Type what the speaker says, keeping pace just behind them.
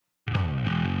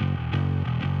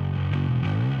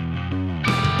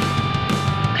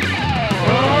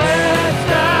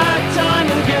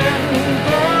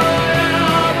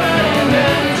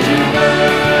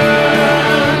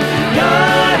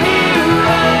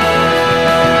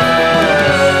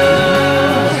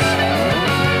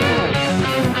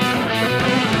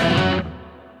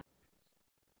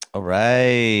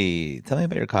Tell me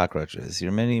about your cockroaches.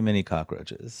 Your many, many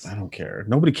cockroaches. I don't care.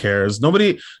 Nobody cares.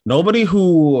 Nobody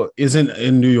who isn't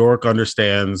in New York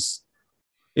understands.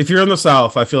 If you're in the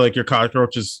South, I feel like your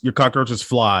cockroaches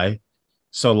fly.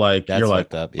 So like you're That's like,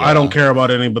 fucked up. I don't Yeah. care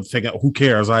about any but think who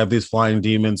cares? I have these flying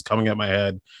demons coming at my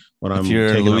head when If I'm you're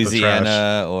in taking out the trash.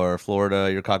 Louisiana or Florida,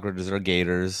 your cockroaches are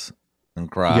gators and Yeah.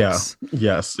 crocs.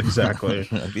 Yes, exactly.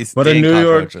 These But dang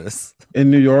cockroaches. In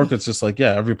New York, it's just like,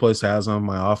 yeah, every place has them.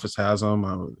 My office has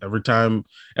them. Every time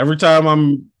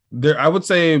I'm there, I would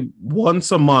say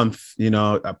once a month,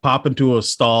 I pop into a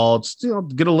stall, just,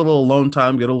 get a little alone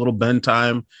time, get a little bend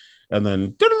time, and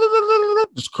then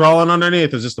just crawling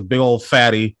underneath is just a big old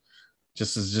fatty.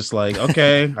 Just is just like,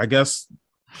 okay, I guess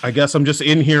I'm just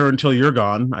in here until you're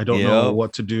gone. I don't know Yep.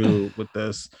 what to do with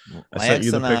this. I My sent you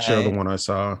ex the and picture of the I, one I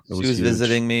saw. It she was was huge.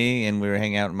 visiting me and we were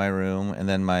hanging out in my room. And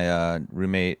then my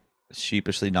roommate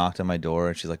sheepishly knocked on my door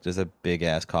and she's like, "There's a big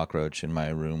ass cockroach in my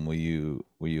room. Will you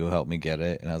help me get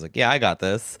it?" And I was like, "Yeah, I got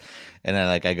this." And then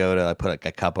I put like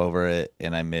a cup over it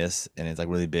and I miss and it's like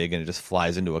really big and it just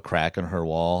flies into a crack in her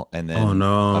wall. And Oh then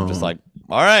I'm just no. like,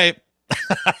 "All right."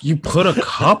 You put a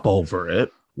cup over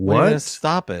it. Well, you're gonna What?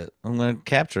 stop it. I'm gonna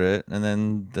capture it and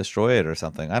then destroy it or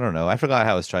something. I don't know. I forgot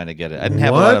how I was trying to get it. I didn't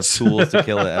have a lot of What? tools to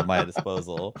kill it at my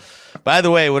disposal. By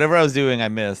the way, whatever I was doing, I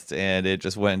missed, and it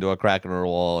just went into a crack in her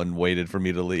wall and waited for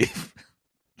me to leave.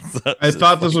 So I it's just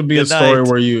thought this like, would be a good story night.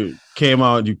 where you came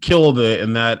out, you killed it,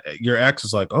 and that your ex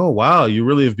was like, "Oh wow, you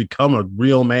really have become a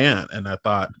real man." And I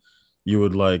thought you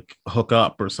would like hook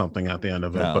up or something at the end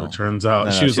of it, but it No, turns out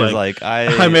no, she no. was She was like, like,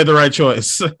 "I I. made the right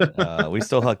choice." We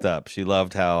still hooked up. She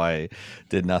loved how I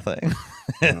did nothing.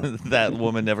 That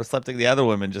woman never slept. The other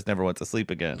woman just never went to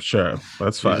sleep again. Sure,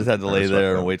 that's She just fine. had to I lay respect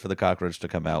there and that. wait for the cockroach to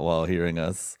come out while hearing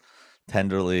us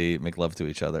tenderly make love to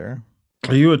each other.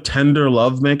 Are you a tender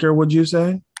love maker? Would you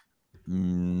say?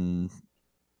 Mm,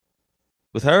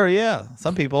 with her, yeah.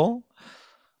 Some people.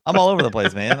 I'm all over the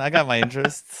place, man. I got my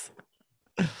interests.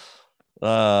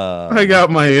 I Um,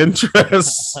 got my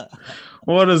interests.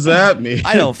 What does that mean?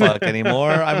 I don't fuck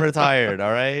anymore. I'm retired.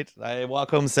 All right. I walk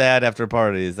home sad after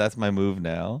parties. That's my move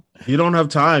now. You don't have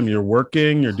time. You're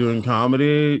working, you're doing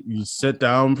comedy, you sit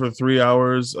down for 3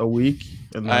 hours a week,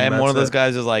 and I then am one that's of those it.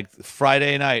 guys who's like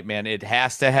Friday night, man. It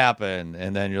has to happen,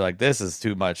 and then you're like, this is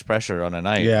too much pressure on a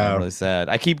night. I'm Yeah. really sad.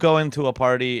 I keep going to a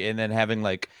party and then having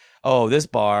like, oh, this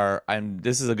bar.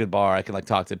 This is a good bar. I can like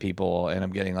talk to people, and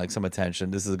I'm getting like some attention.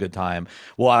 This is a good time.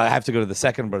 Well, I have to go to the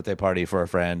second birthday party for a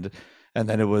friend, and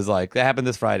then it was like that happened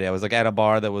this Friday. I was like at a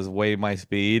bar that was way my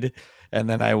speed, and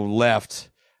then I left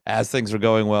as things were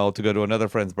going well to go to another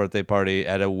friend's birthday party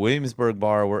at a Williamsburg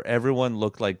bar where everyone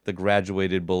looked like the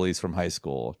graduated bullies from high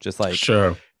school, just like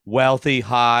Sure. wealthy,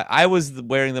 hot. I was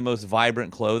wearing the most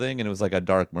vibrant clothing and it was like a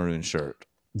dark maroon shirt.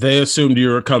 They assumed you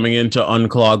were coming in to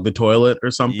unclog the toilet or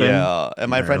something. Yeah. And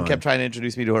my They're friend like, kept trying to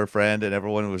introduce me to her friend, and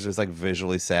everyone was just like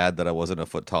visually sad that I wasn't a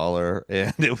foot taller.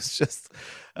 And it was just,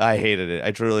 I hated it.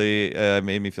 I truly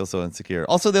made me feel so insecure.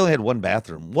 Also, they only had one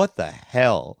bathroom. What the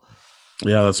hell?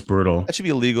 yeah, that's brutal. That should be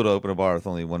illegal to open a bar with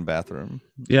only one bathroom.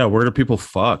 Yeah, where do people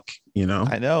fuck?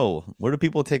 I know. Where do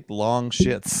people take long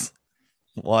shits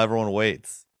while everyone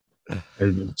waits?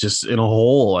 Just in a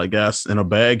hole, I guess, in a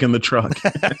bag in the truck.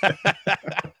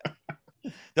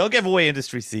 Don't give away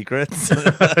industry secrets.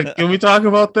 Can we talk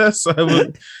about this?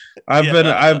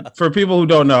 Yeah. For people who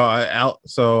don't know,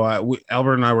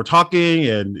 Albert and I were talking,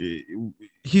 and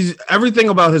he's everything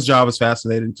about his job is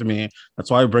fascinating to me.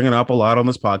 That's why I bring it up a lot on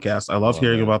this podcast. I love Love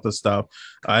hearing it. about this stuff.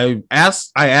 I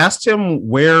asked him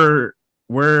where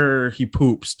he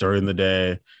poops during the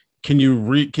day. Can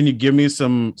you give me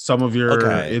some of your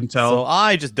Okay. So intel?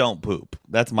 I just don't poop.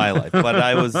 That's my life. But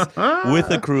I was with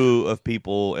a crew of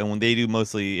people, and when they do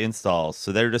mostly installs,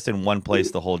 so they're just in one place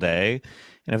the whole day.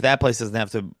 And if that place doesn't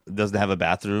have a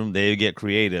bathroom, they get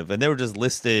creative. And they were just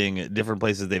listing different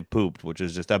places they've pooped, which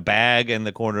is just a bag in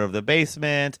the corner of the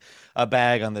basement, a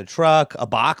bag on the truck, a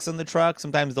box in the truck.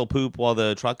 Sometimes they'll poop while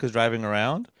the truck is driving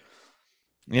around,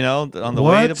 on the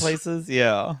way to What? places.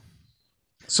 Yeah.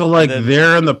 So And like then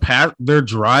they're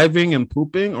driving and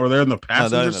pooping, or they're in the no, they're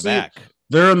passenger in the seat? back.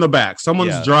 They're in the back.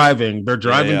 Someone's Yeah. driving. They're Yeah.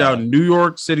 driving Yeah. down New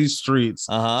York City streets.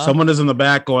 Uh-huh. Someone is in the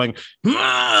back going,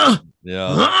 "Ah! Yeah.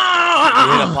 You hit a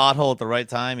Ah!" pothole at the right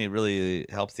time, it really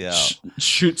helps you out.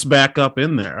 Shoots back up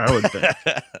in there, I would think.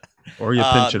 Or you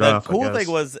pinch it The off, I cool thing guess.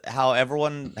 was how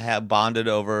everyone had bonded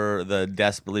over the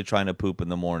desperately trying to poop in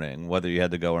the morning, whether you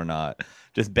had to go or not.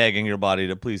 Just begging your body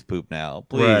to please poop now.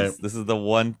 Right. Please. This is the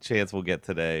one chance we'll get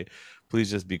today. Please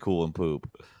just be cool and poop.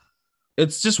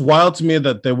 It's just wild to me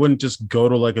that they wouldn't just go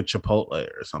to like a Chipotle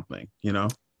or something,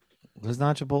 There's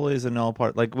not Chipotle's in all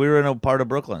part. Like we were in a part of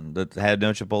Brooklyn that had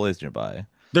no Chipotle's nearby.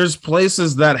 There's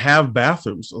places that have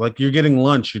bathrooms. Like you're getting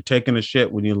lunch, you're taking a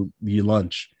shit when you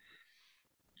lunch.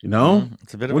 You know,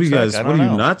 It's a bit of what a are you trek. guys? I What don't are you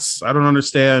know. nuts? I don't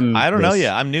understand I don't know this.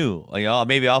 yet. I'm new. Like,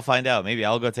 maybe I'll find out. Maybe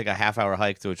I'll go take a half-hour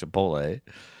hike to a Chipotle,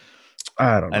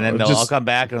 I don't and know. then It I'll just come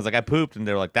back and I was like, I pooped, and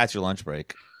they're like, that's your lunch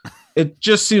break. it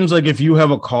just seems like if you have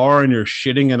a car and you're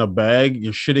shitting in a bag,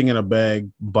 you're shitting in a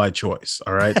bag by choice.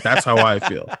 All right, that's how I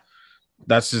feel.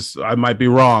 That's just I might be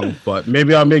wrong, but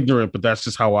maybe I'm ignorant, but that's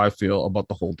just how I feel about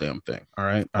the whole damn thing. All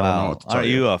right. I don't know Wow, what to tell aren't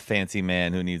you. you a fancy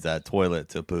man who needs a toilet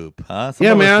to poop? Huh? Some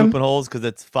Yeah, of us man. poop in holes because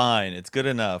it's fine. It's good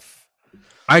enough.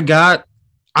 I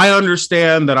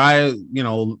understand that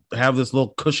have this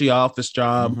little cushy office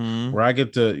job Mm-hmm. where I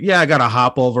get to, I got to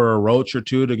hop over a roach or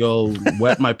two to go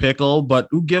wet my pickle, but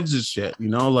who gives a shit?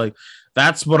 Like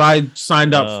that's what I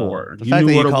signed up for. The You fact knew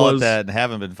that you what it call it was. that and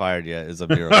haven't been fired yet is a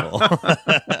miracle.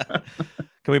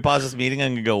 Can we pause this meeting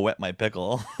and go wet my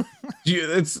pickle?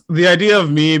 It's the idea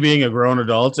of me being a grown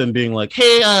adult and being like,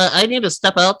 "Hey, I need to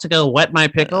step out to go wet my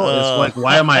pickle." It's like,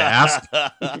 why am I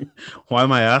asking? Why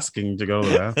am I asking to go to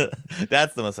that?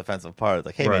 That's the most offensive part. It's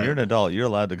like, hey man, you're an adult. You're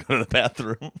allowed to go to the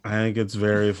bathroom. I think it's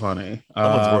very funny.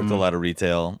 Someone's worked a lot of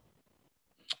retail.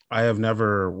 I have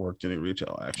never worked any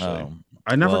retail actually. Oh,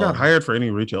 I never got hired for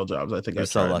any retail jobs. I think you're I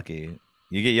so tried. lucky.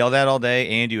 You get yelled at all day,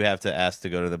 and you have to ask to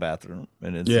go to the bathroom,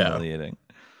 and it's humiliating.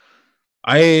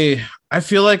 I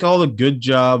feel like all the good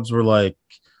jobs were like,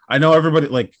 I know everybody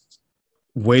like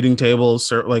waiting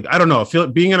tables, like I don't know. I feel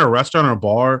like being in a restaurant or a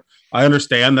bar, I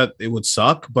understand that it would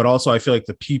suck, but also I feel like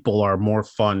the people are more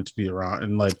fun to be around.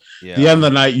 And like the end of the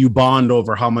night, you bond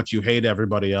over how much you hate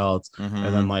everybody else,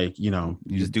 and then like you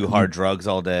just do hard drugs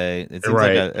all day. It seems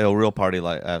like a real party.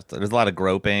 Like there's a lot of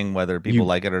groping, whether people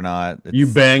like it or not. You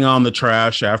bang on the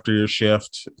trash after your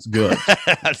shift. It's good.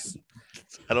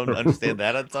 I don't understand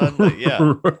that a ton, but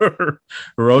yeah.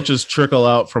 Roaches trickle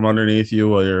out from underneath you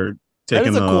while you're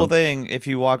taking. That is a cool thing if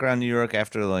you walk around New York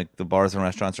after like the bars and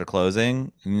restaurants are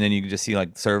closing, and then you can just see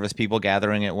like service people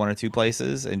gathering at one or two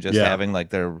places and just having like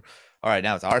their, all right,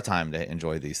 now it's our time to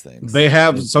enjoy these things. They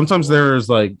have sometimes there's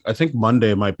like I think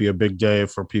Monday might be a big day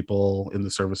for people in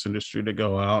the service industry to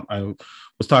go out. I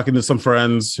was talking to some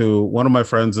friends who one of my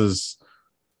friends is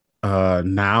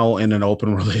now in an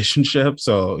open relationship,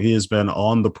 so he has been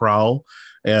on the prowl,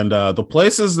 and the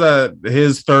places that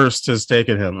his thirst has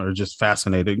taken him are just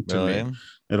fascinating to me.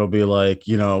 It'll be like,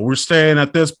 we're staying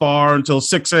at this bar until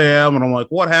 6 a.m. And I'm like,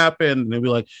 what happened? And they'll be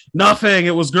like, nothing.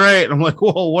 It was great. And I'm like,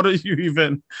 well, what are you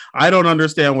even? I don't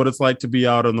understand what it's like to be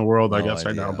out in the world, I guess,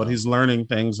 right now. But he's learning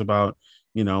things about,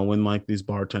 when like these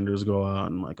bartenders go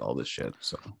out and like all this shit.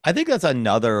 So I think that's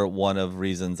another one of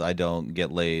reasons I don't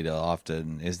get laid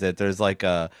often is that there's like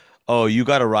you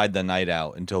got to ride the night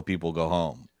out until people go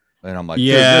home. And I'm like,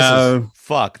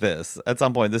 fuck this. At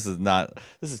some point, this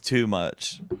is too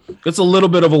much. It's a little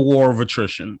bit of a war of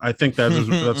attrition. I think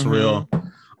that's real.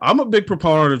 I'm a big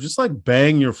proponent of just like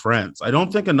bang your friends. I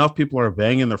don't think enough people are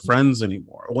banging their friends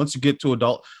anymore. Once you get to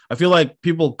adult, I feel like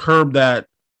people curb that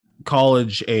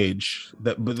college age.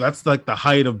 But that's like the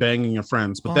height of banging your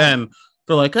friends. But then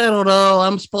they're like, I don't know,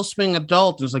 I'm supposed to be an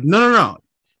adult. It's like, no.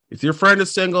 If your friend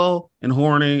is single and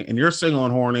horny and you're single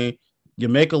and horny, you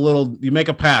make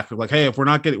a pact like, hey, if we're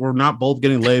not both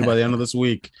getting laid by the end of this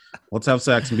week, let's have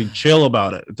sex and be chill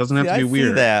about it. It doesn't have to be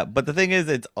weird. That, but the thing is,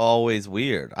 it's always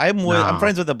weird. I'm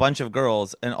friends with a bunch of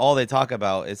girls, and all they talk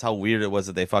about is how weird it was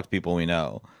that they fucked people we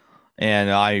know.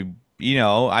 And I've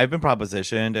been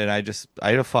propositioned, and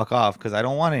I had fuck off because I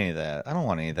don't want any of that. I don't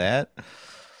want any of that.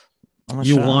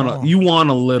 You want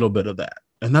a little bit of that,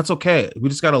 and that's okay. We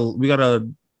gotta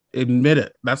admit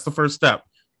it. That's the first step.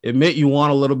 Admit you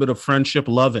want a little bit of friendship,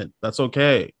 love it. That's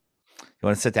okay. You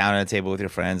want to sit down at a table with your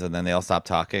friends and then they all stop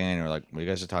talking and you're like, well, you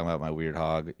guys are talking about my weird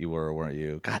hog. You were or weren't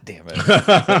you? God damn it.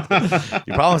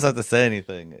 You promise not to say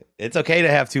anything. It's okay to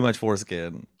have too much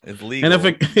foreskin. It's legal.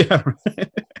 And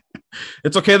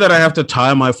it's okay that I have to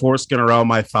tie my foreskin around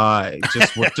my thigh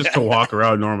just to walk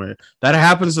around normally. That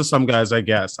happens to some guys, I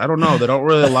guess. I don't know. They don't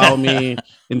really allow me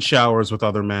in showers with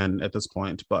other men at this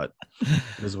point, but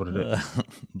it is what it is.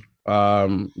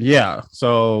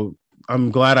 So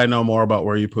I'm glad I know more about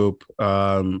where you poop.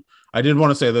 I did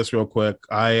want to say this real quick.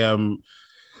 I am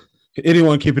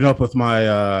anyone keeping up with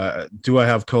my do I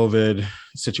have COVID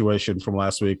situation from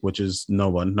last week, which is no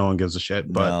one gives a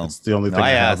shit, but it's the only thing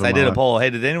I asked. I did a poll. Hey,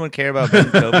 did anyone care about the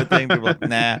COVID thing? People were like,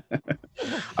 nah.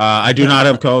 I do not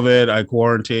have COVID. I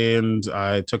quarantined.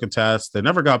 I took a test. They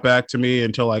never got back to me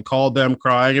until I called them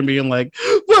crying and being like,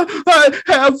 well, I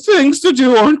have things to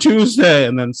do on Tuesday.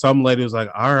 And then some lady was like,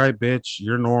 all right, bitch,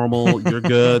 you're normal. You're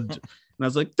good. I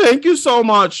was like, thank you so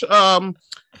much.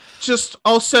 Just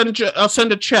I'll send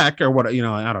a check or what, you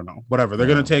know, I don't know, whatever. They're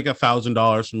gonna take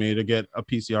 $1,000 from me to get a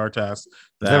PCR test. Is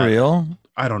that real?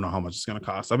 I don't know how much it's gonna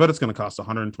cost. I bet it's gonna cost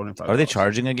 $125. Are they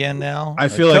charging again now? I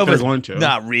feel like they're going to.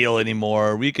 Not real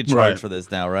anymore. We could charge for this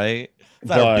now, right? It's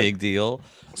not a big deal.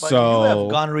 But you have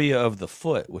gonorrhea of the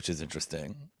foot, which is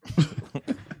interesting.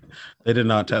 They did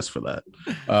not test for that.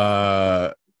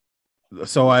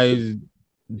 So I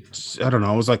don't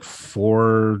know, it was like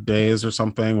 4 days or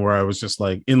something where I was just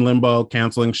like in limbo,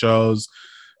 canceling shows,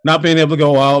 not being able to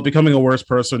go out, becoming a worse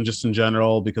person just in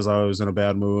general because I was in a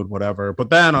bad mood, whatever. But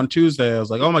then on Tuesday, I was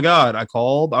like, oh my God, I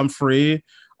called, I'm free.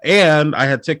 And I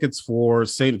had tickets for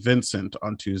St. Vincent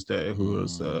on Tuesday,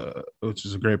 which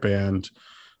is a great band.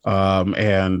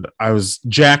 And I was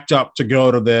jacked up to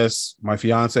go to this. My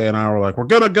fiance and I were like, we're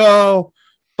going to go.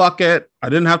 Fuck it. I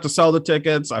didn't have to sell the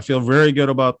tickets. I feel very good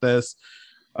about this.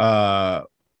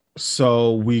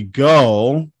 So we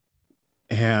go,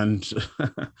 and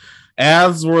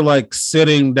as we're like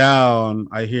sitting down,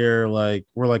 I hear like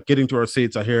we're like getting to our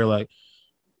seats. I hear like,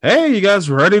 hey, you guys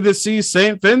ready to see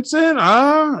St. Vincent? And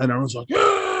I was like,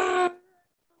 yeah,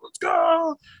 let's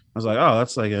go. I was like, oh,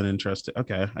 that's like an interesting.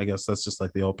 Okay, I guess that's just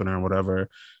like the opener or whatever.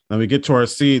 Then we get to our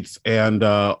seats, and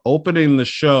opening the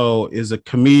show is a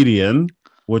comedian,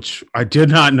 which I did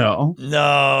not know.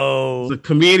 No, it's a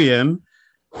comedian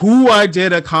who I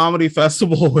did a comedy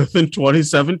festival with in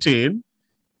 2017,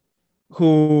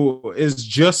 who is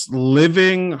just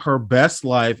living her best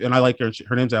life. And I like her.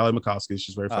 Her name's Ali McCoskey.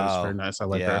 She's very funny. She's very nice. I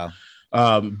like her.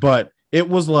 But it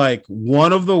was like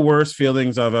one of the worst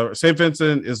feelings I've ever. St.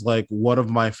 Vincent is like one of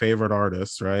my favorite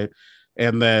artists, right?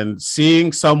 And then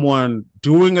seeing someone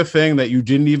doing a thing that you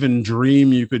didn't even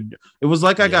dream you could. It was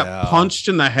like I got punched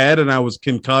in the head and I was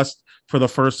concussed for the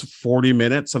first 40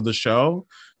 minutes of the show.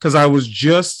 Because I was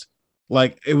just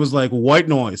like, it was like white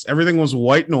noise. Everything was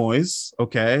white noise.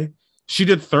 Okay. She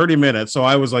did 30 minutes. So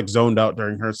I was like zoned out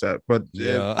during her set. But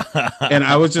and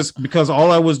I was just, because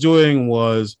all I was doing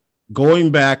was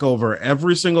going back over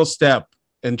every single step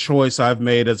and choice I've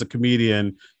made as a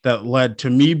comedian that led to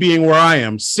me being where I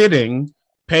am, sitting,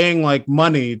 paying like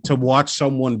money to watch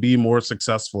someone be more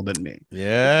successful than me.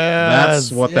 Yeah,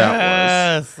 that's what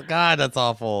that was. God, that's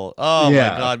awful. Oh my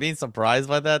God, being surprised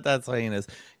by that's heinous.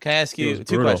 Can I ask you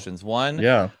two questions? One,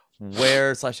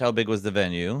 where/how big was the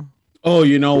venue? Oh,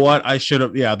 you know what? I should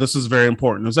have. Yeah, this is very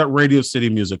important. It was at Radio City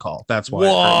Music Hall. That's why.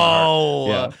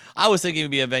 Whoa. I was thinking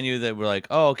it'd be a venue that we're like,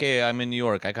 oh, okay, I'm in New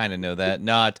York. I kind of know that.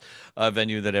 Not a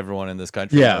venue that everyone in this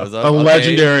country knows of. A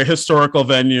legendary historical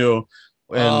venue.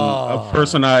 And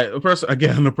this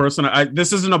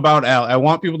isn't about Al. I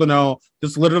want people to know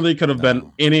this literally could have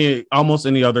been almost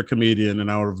any other comedian,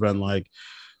 and I would have been like,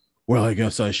 well, I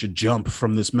guess I should jump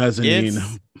from this mezzanine.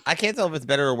 I can't tell if it's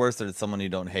better or worse that it's someone you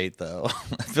don't hate, though.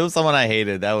 If it was someone I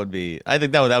hated, I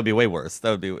think that would be way worse.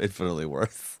 That would be infinitely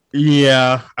worse.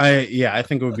 Yeah, I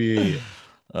think it would be.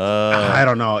 I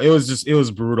don't know. It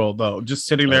was brutal though. Just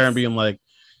sitting there and being like,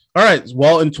 all right,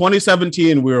 well, in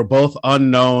 2017, we were both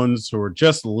unknowns who were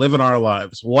just living our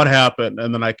lives. What happened?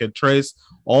 And then I could trace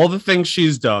all the things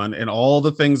she's done and all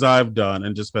the things I've done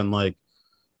and just been like,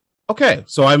 okay,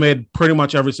 so I made pretty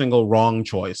much every single wrong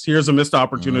choice. Here's a missed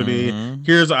opportunity.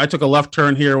 I took a left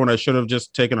turn here when I should have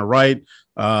just taken a right.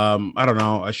 I don't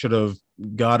know. I should have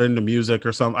got into music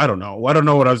or something. I don't know. I don't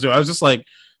know what I was doing. I was just like,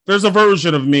 there's a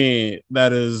version of me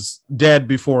that is dead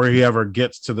before he ever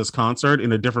gets to this concert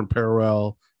in a different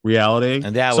parallel reality,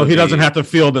 and so he doesn't have to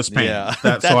feel this pain.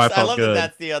 Yeah. So I felt good.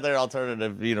 That's the other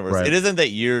alternative universe. Right. It isn't that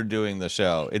you're doing the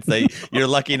show. It's that you're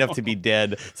lucky enough to be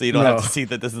dead, so you don't have to see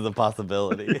that this is a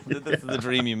possibility. This is a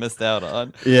dream you missed out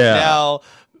on. Yeah. Now,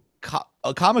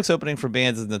 a comics opening for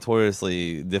bands is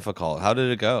notoriously difficult. How did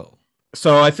it go?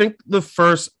 So I think the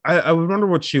first, I wonder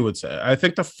what she would say. I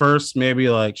think the first maybe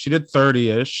like she did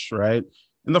 30-ish, right?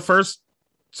 And the first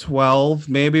 12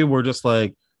 maybe were just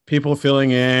like people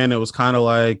filling in. It was kind of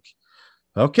like,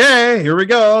 okay, here we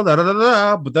go. Da, da, da,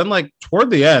 da. But then like toward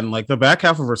the end, like the back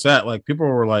half of her set, like people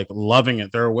were like loving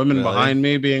it. There were women behind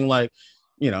me being like,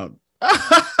 you know,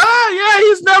 yeah,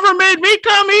 he's never made me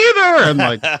come either. And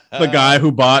like the guy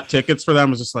who bought tickets for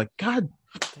them was just like, God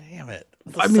damn it.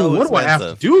 I mean, what do I have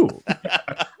to do?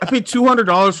 I paid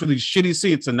 $200 for these shitty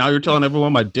seats, and now you're telling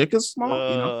everyone my dick is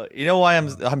small. You know why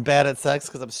I'm bad at sex?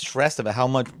 Because I'm stressed about how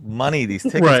much money these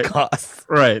tickets cost.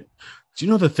 Right. Do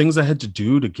you know the things I had to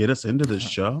do to get us into this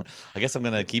show? I guess I'm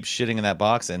gonna keep shitting in that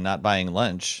box and not buying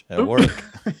lunch at work.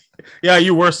 Yeah,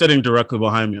 you were sitting directly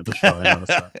behind me at the show. I noticed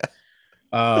that.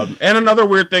 And another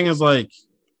weird thing is like,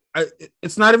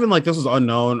 it's not even like this was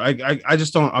unknown. I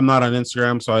just don't. I'm not on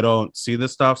Instagram, so I don't see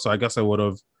this stuff. So I guess I would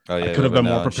have Oh I yeah, could we have would been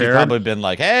more know. She'd prepared. probably been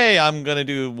like, "Hey, I'm gonna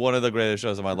do one of the greatest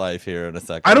shows of my life here in a I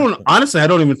second." don't honestly. I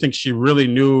don't even think she really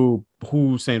knew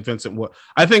who Saint Vincent was.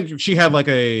 I think she had like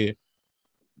a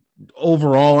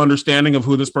overall understanding of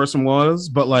who this person was,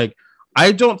 but like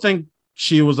I don't think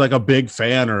she was like a big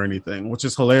fan or anything, which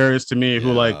is hilarious to me.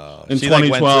 Who like Yeah, in she like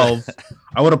went to. 2012,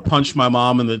 I would have punched my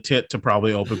mom in the tit to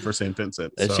probably open for Saint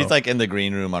Vincent. She's So like in the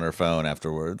green room on her phone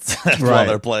afterwards while right,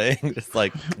 they're playing. It's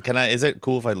like, can I? Is it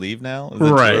cool if I leave now? Is it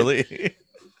too right. early? I got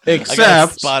a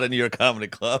Except spot in your comedy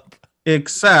club.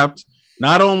 except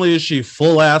not only is she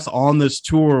full ass on this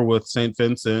tour with Saint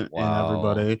Vincent and Wow,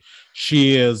 everybody,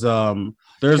 she is you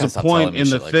there's gotta a stop point telling me in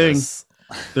the shit like thing. this.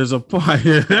 There's a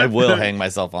point. I will hang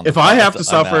myself on the If I have pot. to I'm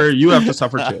suffer, out. you have to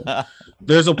suffer too.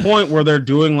 There's a point where they're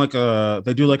doing like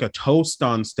they do like a toast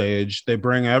on stage. They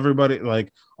bring everybody,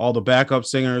 like all the backup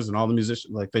singers and all the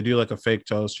musicians, like they do like a fake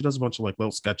toast. She does a bunch of like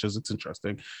little sketches. It's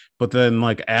interesting. But then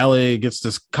like Allie gets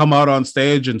to come out on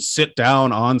stage and sit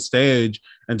down on stage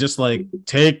and just like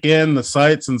take in the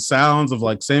sights and sounds of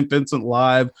like St. Vincent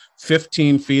live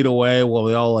 15 feet away while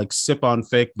they all like sip on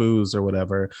fake booze or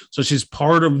whatever. So she's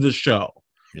part of the show,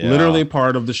 Yeah. literally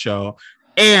part of the show.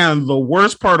 And the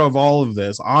worst part of all of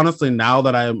this, honestly, now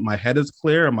that my head is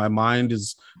clear and my mind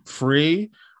is free,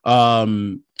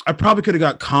 I probably could have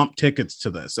got comp tickets to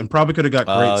this and probably could have got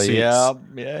great Oh seats. yeah,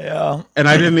 yeah, And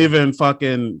I yeah. didn't even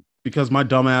fucking, because my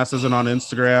dumbass isn't on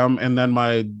Instagram. And then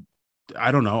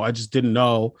I don't know, I just didn't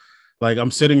know. Like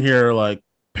I'm sitting here like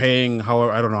paying,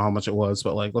 however, I don't know how much it was,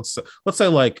 but like let's say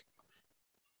like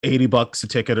 $80 a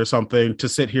ticket or something to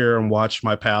sit here and watch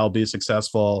my pal be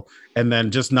successful, and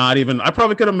then just not even, I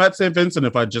probably could have met St. Vincent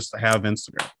if I just have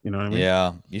Instagram. You know what I mean?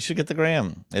 Yeah, you should get the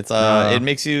gram. It's Uh it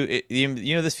makes you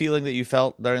know this feeling that you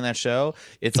felt during that show.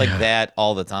 It's like yeah. that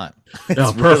all the time. Oh, It's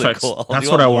really perfect. cool. Do That's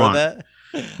you what want I more of want. that?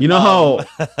 You know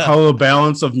Um, how the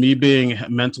balance of me being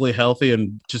mentally healthy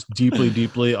and just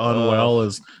deeply uh, unwell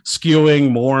is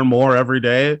skewing more and more every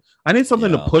day. I need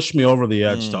something to yeah. push me over the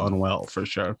edge to Mm. unwell for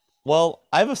sure. Well,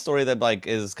 I have a story that like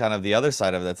is kind of the other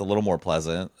side of it that's a little more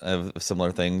pleasant of a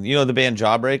similar thing. You know, the band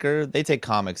Jawbreaker, they take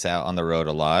comics out on the road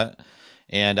a lot.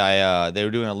 And they were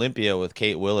doing Olympia with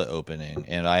Kate Willett opening,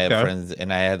 and I have Okay. friends,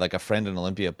 and I had like a friend in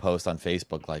Olympia post on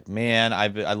Facebook like, man, I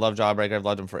love Jawbreaker, I've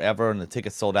loved him forever, and the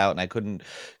tickets sold out, and I couldn't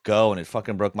go, and it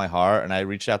fucking broke my heart. And I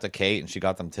reached out to Kate, and she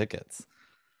got them tickets.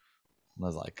 And I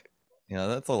was like, you know,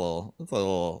 that's a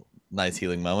little nice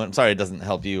healing moment. I'm sorry it doesn't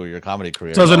help you or your comedy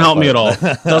career at Doesn't all, help me at but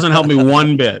all. Doesn't help me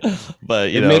one bit.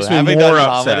 but you It know, makes me having more done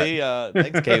upset. comedy,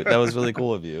 thanks, Kate. That was really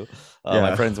cool of you. My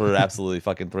Yeah. friends were absolutely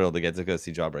fucking thrilled to get to go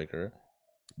see Jawbreaker.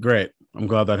 Great. I'm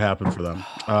glad that happened for them.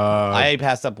 I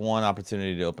passed up one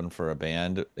opportunity to open for a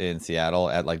band in Seattle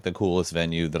at like the coolest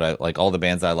venue that I like. All the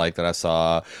bands I like that I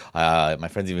saw. My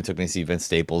friends even took me to see Vince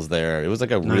Staples there. It was like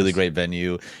a really Nice. great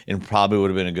venue, and probably would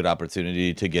have been a good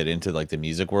opportunity to get into like the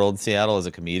music world in Seattle as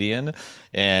a comedian.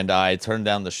 And I turned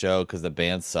down the show because the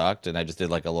band sucked, and I just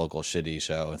did like a local shitty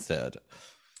show instead.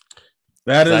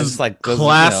 That Because I just is like those,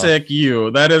 classic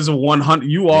you. That is 100.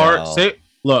 You are yeah. say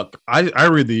look, I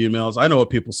read the emails. I know what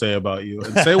people say about you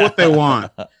and say what they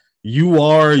want. You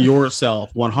are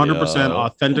yourself, 100% Yeah.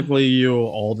 authentically you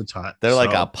all the time. They're like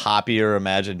a So poppier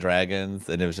Imagine Dragons,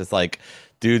 and it was just like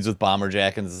dudes with bomber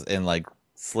jackets and like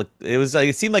slick. It was like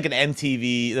it seemed like an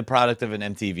MTV, the product of an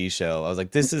MTV show. I was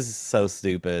like, this is so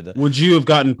stupid. would you have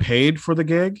gotten paid for the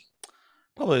gig?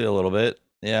 Probably a little bit.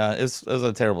 Yeah, it was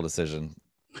a terrible decision.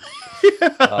 Yeah,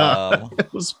 Um,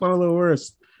 it was one of the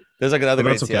worst. there's like another But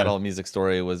great that's okay. Seattle music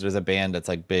story. Was there's a band that's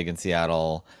like big in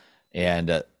Seattle,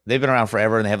 and they've been around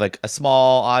forever, and they have like a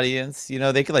small audience. You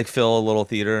know, they could like fill a little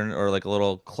theater or like a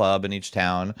little club in each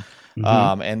town.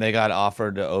 Hmm. And they got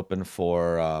offered to open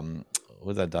for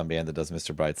what's that dumb band that does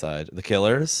Mr. Brightside? The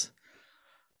Killers.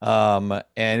 And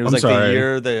it was I'm like the sorry.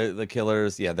 year the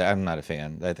Killers, yeah, I'm not a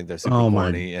fan. I think they're super Oh my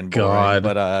corny and boring. god.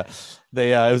 But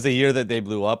they it was the year that they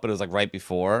blew up, but it was like right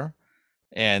before.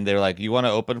 And they were like, "You want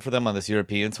to open for them on this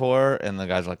European tour?" And the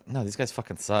guys were like, "No, these guys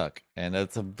fucking suck." And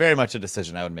it's very much a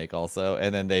decision I would make also.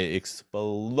 And then they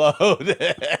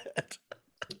exploded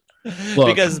Look,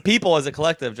 because people as a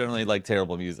collective generally like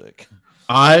terrible music.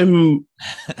 I'm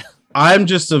I'm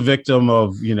just a victim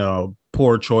of,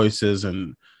 poor choices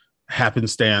and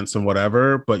happenstance and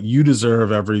whatever, but you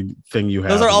deserve everything you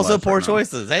Those have are in also life right poor now.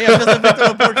 choices. Hey, I'm just a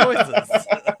victim of poor choices.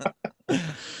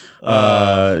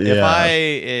 If I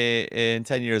Yeah. in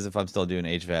 10 years, if I'm still doing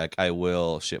HVAC, I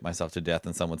will shit myself to death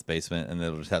in someone's basement, and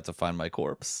they'll just have to find my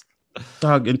corpse.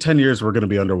 Dog, in 10 years we're gonna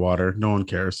be underwater. No one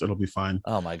cares. It'll be fine.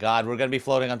 Oh my God, we're gonna be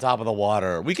floating on top of the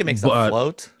water. We can make stuff But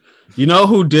float. You know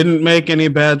who didn't make any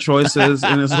bad choices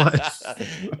in his life?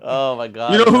 Oh my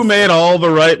god! You know who made all the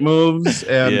right moves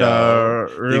and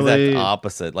The really exact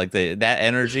opposite. Like that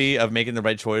energy of making the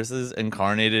right choices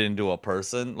incarnated into a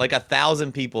person. Like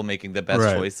 1,000 people making the best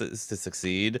right, choices to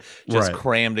succeed, just right.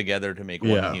 crammed together to make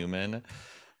one Yeah, human.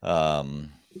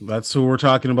 Um, that's who we're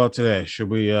talking about today. Should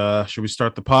we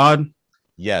start the pod?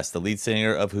 yes, the lead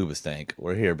singer of Hoobastank.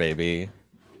 We're here, baby.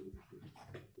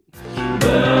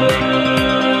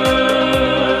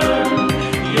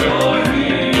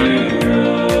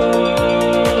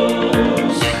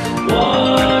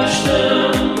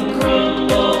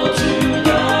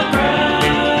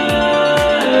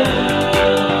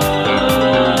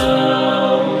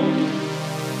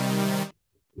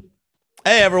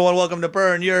 Hey everyone, welcome to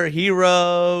Burn Your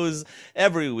Heroes.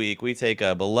 Every week we take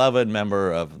a beloved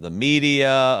member of the media,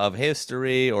 of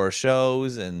history, or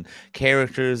shows and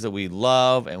characters that we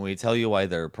love, and we tell you why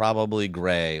they're probably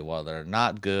gray, while they're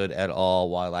not good at all,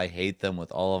 while I hate them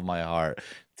with all of my heart.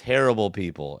 Terrible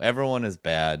people. Everyone is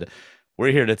bad.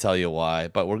 We're here to tell you why,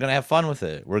 but we're going to have fun with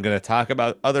it. We're going to talk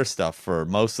about other stuff for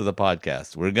most of the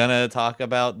podcast. We're going to talk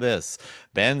about this.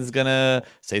 Ben's going to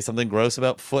say something gross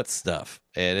about foot stuff,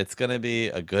 and it's going to be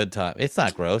a good time. It's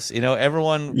not gross. You know,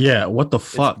 everyone. Yeah, what the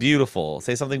It's fuck? beautiful.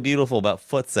 Say something beautiful about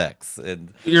foot sex.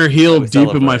 And Your heel we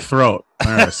deep in my celebrate. throat.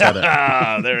 All right, I said it.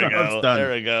 There we It's go. done.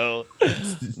 There we go.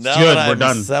 It's Now good. that We're I'm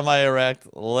done. semi-erect,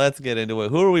 let's get into it.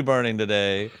 Who are we burning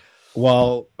today?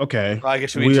 Well, okay. I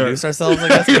guess should we introduce ourselves? I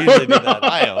guess we usually do that.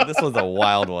 I know this was a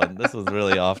wild one. This was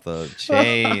really off the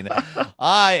chain.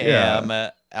 I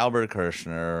am Albert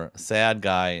Kirshner, sad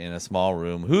guy in a small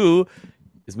room who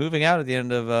is moving out at the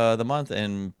end of the month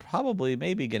and probably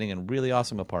maybe getting a really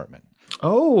awesome apartment.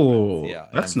 Oh, Yeah,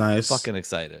 that's I'm nice. Fucking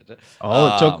excited. All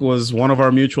it took was one of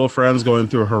our mutual friends going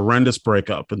through a horrendous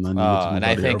breakup, and then you get to move and out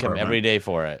I of your thank him apartment. every day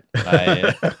for it.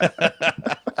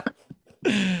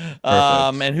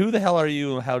 And who the hell are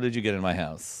you? How did you get in my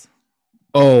house?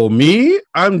 Oh, me?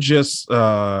 I'm just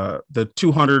the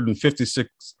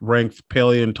 256th ranked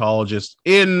paleontologist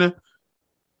in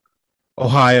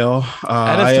Ohio.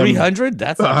 Out of 300?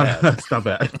 That's not bad. That's not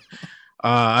bad.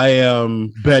 I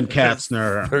am Ben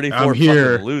Katzner. 34 I'm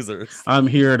here. fucking losers. I'm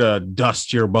here to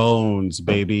dust your bones,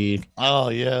 baby. Oh,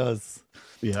 yes.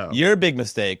 Yeah. Your big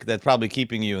mistake that's probably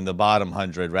keeping you in the bottom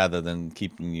 100 rather than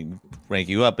keeping you rank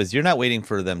you up is you're not waiting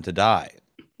for them to die.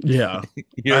 Yeah.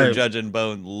 You're judging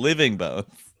living bones.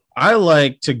 I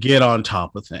like to get on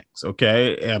top of things,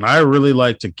 okay? And I really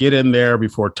like to get in there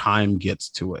before time gets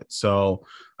to it. So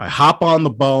I hop on the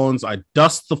bones, I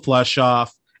dust the flesh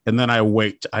off, and then I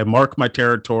wait. I mark my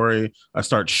territory. I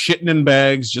start shitting in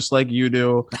bags just like you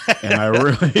do. And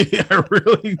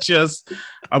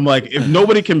I'm like, if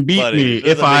nobody can beat me,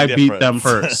 if I beat them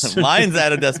first. Mine's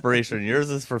out of desperation.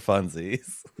 Yours is for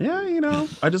funsies. Yeah, you know,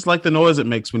 I just like the noise it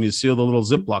makes when you seal the little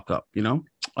Ziploc up, you know?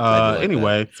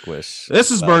 Anyway, squish. This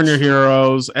is Burn Your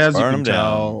Heroes. As you can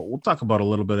tell, down. we'll talk about a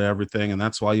little bit of everything, and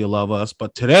that's why you love us.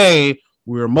 But today,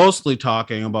 we're mostly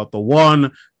talking about the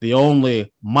one, the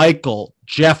only Michael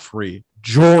Jeffrey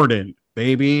Jordan,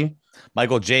 baby.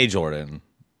 Michael J. Jordan,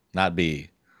 not B.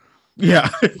 Yeah,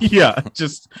 yeah.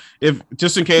 Just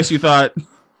in case you thought,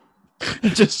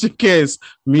 just in case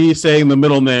me saying the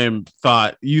middle name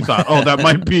you thought, oh, that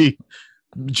might be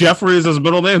Jeffrey is his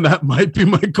middle name. That might be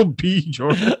Michael B.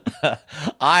 Jordan.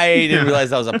 I didn't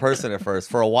realize that was a person at first.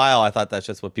 For a while, I thought that's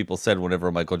just what people said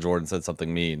whenever Michael Jordan said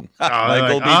something mean.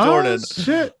 Michael B. Jordan.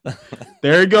 Shit.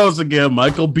 There he goes again.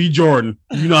 Michael B. Jordan.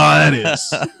 You know how that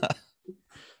is.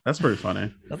 That's pretty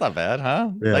funny. That's not bad, huh?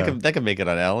 Yeah. That can make it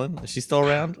on Ellen. Is she still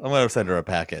around? I'm gonna send her a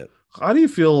packet. How do you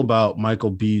feel about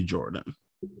Michael B. Jordan?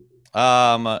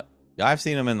 I've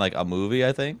seen him in like a movie,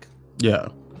 I think. Yeah.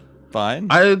 Fine.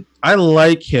 I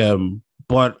like him,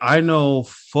 but I know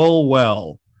full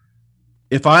well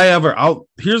if I ever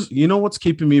you know what's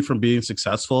keeping me from being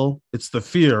successful? It's the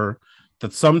fear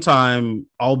that sometime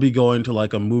I'll be going to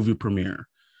like a movie premiere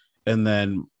and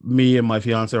then me and my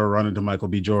fiance will run into Michael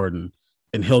B. Jordan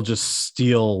and he'll just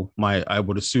steal my, I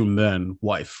would assume then,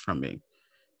 wife from me.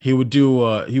 He would do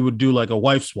like a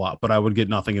wife swap, but I would get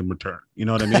nothing in return. You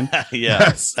know what I mean? Yeah,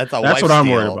 that's what steal. I'm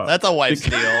worried about. That's a wife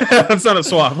steal. That's not a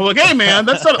swap. I'm like, hey man,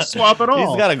 that's not a swap at all.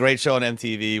 He's got a great show on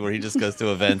MTV where he just goes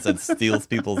to events and steals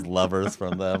people's lovers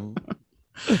from them.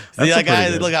 See that guy?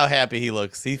 Look how happy he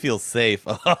looks. He feels safe.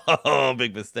 Oh,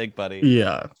 big mistake, buddy.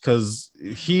 Yeah, because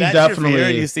he That's definitely. your fear.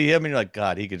 You see him and you're like,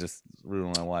 God, he could just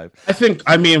ruin my wife.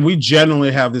 I mean, we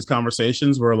generally have these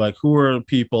conversations where like, who are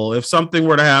people? If something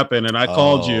were to happen and I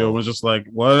called you and was just like,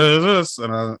 what is this?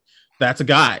 And that's a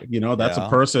guy, you know, that's a Yeah.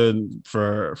 person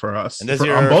for us. And does on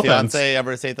your both fiance ends.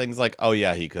 ever say things like, "Oh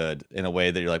yeah, he could," in a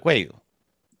way that you're like, "Wait,"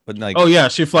 but like, Oh yeah,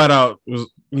 she flat out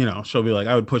was, you know, she'll be like,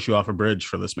 I would push you off a bridge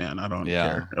for this man. I don't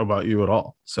yeah, care about you at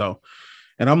all. So,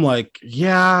 and I'm like,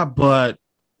 yeah, but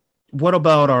what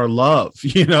about our love,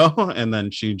 you know? And then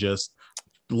she just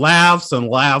laughs and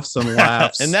laughs and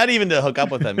laughs. and not even to hook up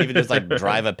with him, even just like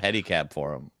drive a pedicab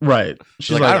for him. Right.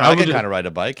 She's like, I don't know, I can kind of ride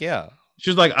a bike, yeah.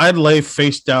 She's like, I'd lay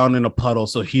face down in a puddle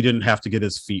so he didn't have to get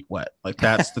his feet wet. Like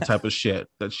that's the type of shit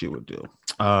that she would do.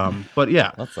 But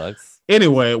yeah, that sucks.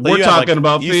 Anyway, So we're talking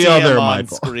about the other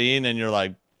Michael screen, and you're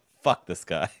like, "Fuck this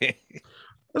guy."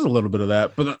 There's a little bit of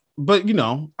that, but you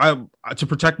know, I to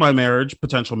protect my marriage,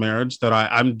 potential marriage, that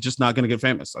I'm just not going to get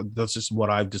famous. That's just what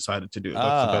I've decided to do.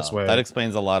 That's the best way. That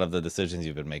explains a lot of the decisions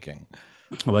you've been making.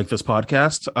 Like this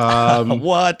podcast.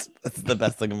 What? That's the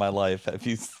best thing in my life. If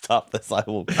you stop this, I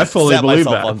fully set believe myself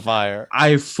that. on fire.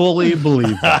 I fully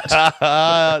believe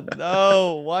that.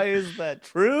 No, why is that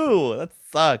true? That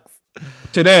sucks.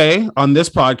 Today on this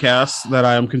podcast that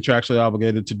I am contractually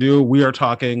obligated to do, we are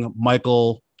talking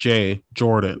Michael J.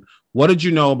 Jordan. What did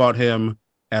you know about him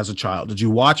as a child? Did you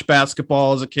watch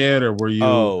basketball as a kid, or were you?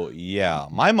 Oh yeah,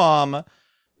 my mom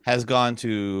has gone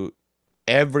to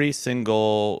every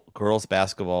single girls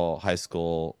basketball high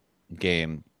school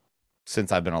game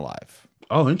since I've been alive.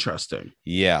 Oh, interesting.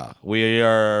 Yeah, we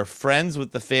are friends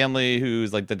with the family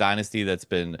who's like the dynasty that's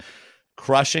been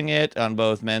crushing it on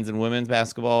both men's and women's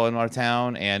basketball in our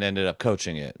town and ended up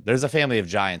coaching it. There's a family of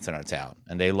giants in our town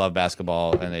and they love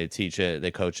basketball and they teach it, they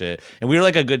coach it. And we were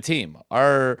like a good team.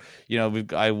 I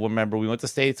remember we went to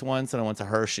States once and I went to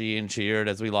Hershey and cheered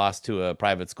as we lost to a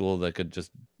private school that could just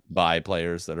buy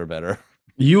players that are better.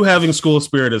 You having school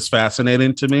spirit is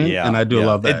fascinating to me, and I do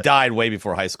love that. It died way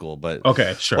before high school, but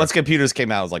okay, sure. Once computers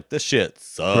came out, I was like, this shit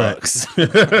sucks.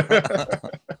 Right.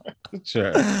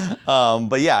 Sure.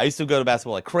 But yeah, I used to go to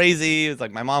basketball like crazy. It's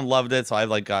like my mom loved it, so I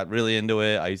like got really into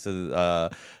it. I used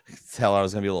to tell her I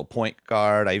was gonna be a little point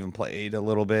guard. I even played a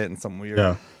little bit in some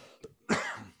weird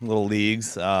little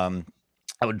leagues. I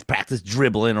would practice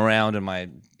dribbling around in my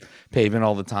pavement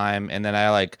all the time, and then I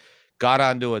like got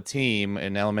onto a team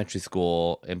in elementary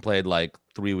school and played like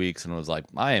 3 weeks and was like,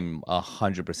 I am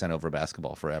 100% over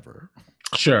basketball forever.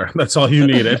 Sure. That's all you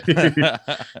needed.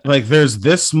 Like there's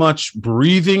this much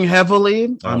breathing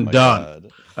heavily. I'm done.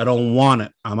 God. I don't want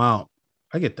it. I'm out.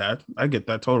 I get that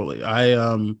totally. I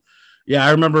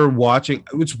remember watching.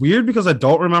 It's weird because I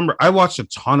don't remember. I watched a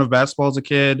ton of basketball as a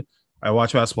kid. I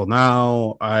watch basketball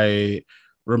now. I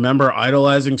remember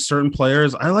idolizing certain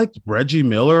players. I liked Reggie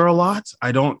Miller a lot.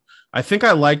 I think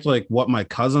I liked like what my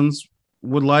cousins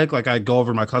would like. Like I'd go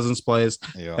over to my cousin's place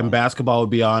and basketball would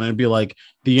be on and it'd be like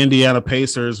the Indiana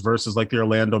Pacers versus like the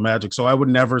Orlando Magic. So I would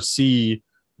never see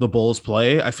the Bulls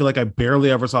play. I feel like I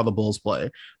barely ever saw the Bulls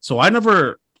play. So I'm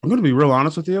going to be real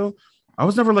honest with you. I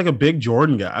was never like a big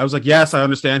Jordan guy. I was like, yes, I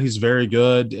understand he's very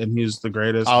good and he's the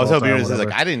greatest. I was hoping you were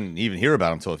like, I didn't even hear about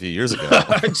him until a few years ago.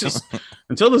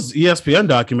 Until this ESPN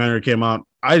documentary came out,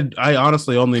 I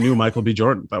honestly only knew Michael B.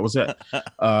 Jordan. That was it.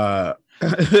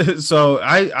 So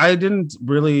I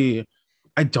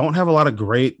don't have a lot of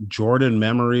great Jordan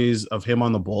memories of him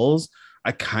on the Bulls.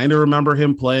 I kind of remember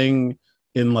him playing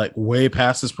in like way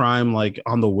past his prime, like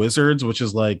on the Wizards, which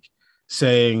is like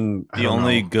saying the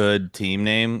only good team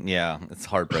name. Yeah, it's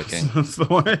heartbreaking. That's the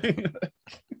way.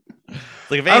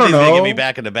 Like if anything's making me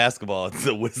back into basketball, it's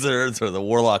the Wizards or the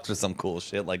Warlocks or some cool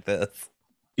shit like this.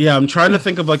 Yeah, I'm trying to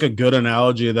think of like a good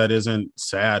analogy that isn't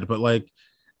sad, but like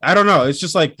I don't know. It's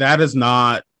just like that is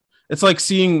not. It's like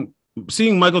seeing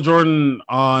Michael Jordan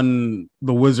on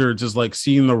the Wizards is like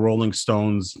seeing the Rolling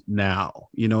Stones now.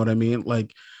 You know what I mean?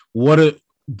 Like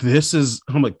this is.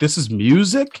 I'm like, this is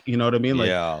music. You know what I mean?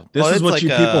 Like, this is what like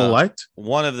people liked.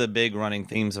 One of the big running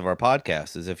themes of our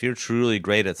podcast is if you're truly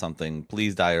great at something,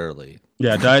 please die early.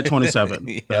 Yeah, die at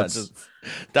 27. Just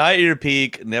die at your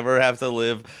peak. Never have to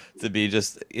live to be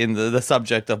just in the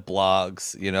subject of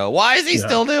blogs. You know, why is he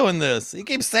still doing this? He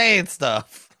keeps saying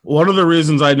stuff. One of the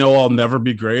reasons I know I'll never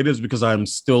be great is because I'm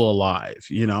still alive.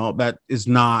 You know, that is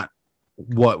not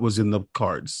what was in the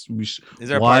cards. Is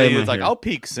there a party who's like, I'll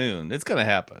peak soon? It's gonna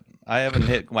happen. I haven't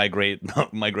hit my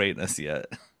greatness yet.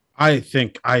 I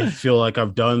feel like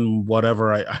I've done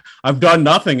whatever I've done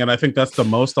nothing, and I think that's the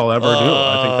most I'll ever do.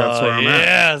 I think that's where I'm at.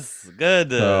 Yes,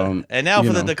 good. And now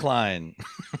for the decline.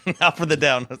 Now for the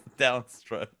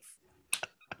downstrokes.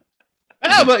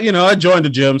 Yeah, but you know, I joined a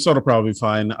gym, so it'll probably be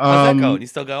fine. How's that going? You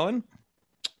still going?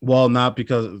 Well, not.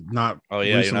 Oh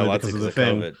yeah, you're not allowed because of the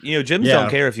thing. COVID. You know, gyms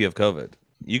don't care if you have COVID.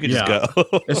 You can just go.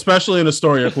 Especially in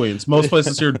Astoria, Queens. Most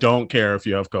places here don't care if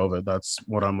you have COVID. That's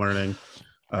what I'm learning.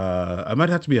 I might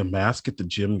have to be a mask at the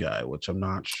gym guy, which I'm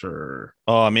not sure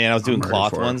Oh man, I was I'm doing ready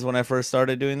cloth for. ones when I first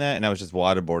started doing that, and I was just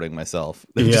waterboarding myself.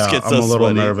 They just Yeah, get I'm so a little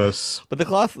sweaty. nervous. But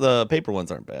the paper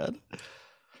ones aren't bad.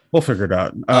 We'll figure it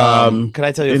out. Can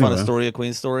I tell you a fun Anyway, story, a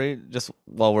Queen story, just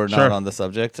while we're not sure. on the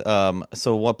subject?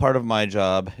 So what part of my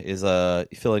job is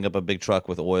filling up a big truck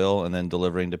with oil and then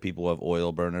delivering to people who have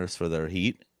oil burners for their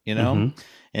heat, you know? Hmm.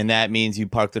 And that means you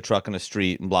park the truck in a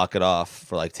street and block it off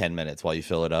for like 10 minutes while you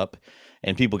fill it up.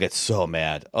 And people get so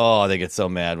mad. Oh, they get so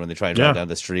mad when they try and drive Yeah. down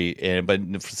the street. But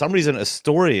for some reason,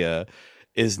 Astoria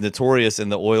is notorious in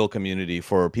the oil community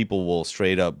for people will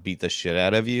straight up beat the shit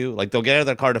out of you. Like they'll get out of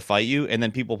their car to fight you, and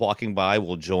then people walking by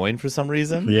will join for some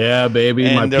reason. Yeah, baby,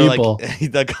 my And they're like, people.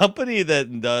 the company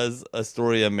that does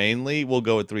Astoria mainly will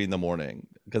go at 3 a.m.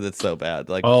 because it's so bad.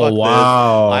 Like, Oh, fuck this. I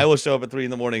wow. will show up at 3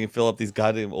 a.m. and fill up these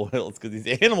goddamn oils because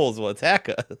these animals will attack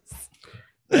us.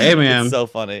 Hey, It's man, so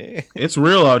funny. it's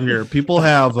real out here. People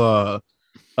have a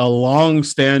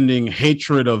long-standing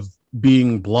hatred of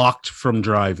being blocked from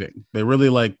driving. They really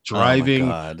like Oh my driving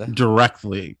god.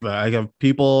 directly. I have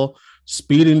people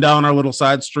speeding down our little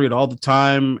side street all the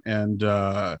time, and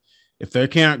if they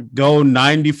can't go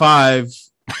 95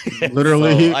 So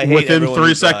literally I hate within everyone who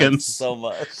three drives seconds, so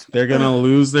much. they're gonna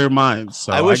lose their minds.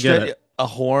 So I I wish get that a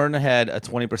horn had a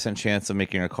 20% chance of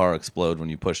making your car explode when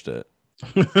you pushed it.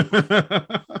 it.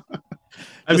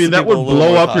 I Just mean, so that people a would little blow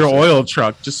more up your cautious. oil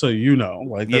truck, just so you know.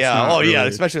 Like, that's Yeah. not Oh, yeah. really.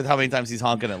 Especially with how many times he's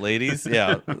honking at ladies.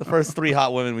 Yeah. The first three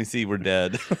hot women we see were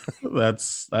dead.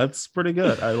 That's pretty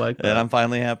good. I like And that. I'm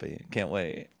finally happy. Can't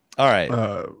wait. All right.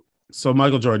 Uh, so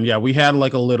Michael Jordan, yeah, we had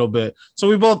like a little bit. So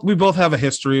we both have a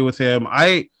history with him.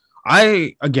 I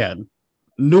again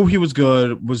knew he was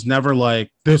good. Was never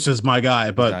like this is my guy,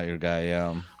 He's but not your guy.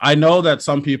 Yeah. I know that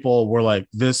some people were like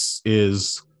this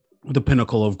is the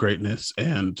pinnacle of greatness,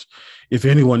 and if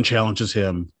anyone challenges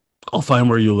him, I'll find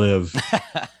where you live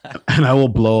and I will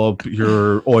blow up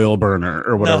your oil burner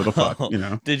or whatever the fuck, No. you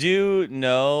know. Did you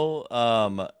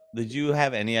know? Did you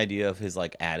have any idea of his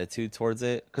like attitude towards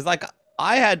it? Because like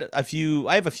I have a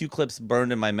few clips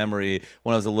burned in my memory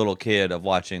when I was a little kid of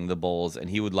watching the Bulls, and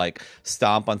he would like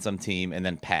stomp on some team and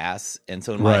then pass. And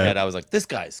so in my Right. head, I was like, this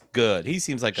guy's good. He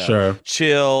seems like a Sure.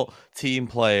 chill team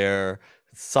player,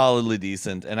 solidly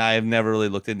decent. And I have never really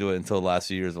looked into it until the last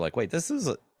few years. Like, wait, this must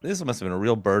have been a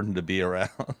real burden to be around.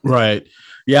 Right.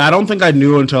 Yeah, I don't think I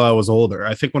knew until I was older.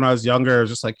 I think when I was younger, I was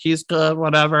just like, he's good,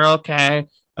 whatever, okay.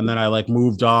 And then I like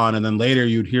moved on. And then later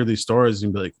you'd hear these stories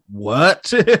and be like,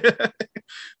 what?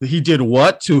 He did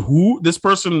what to who? This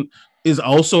person is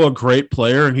also a great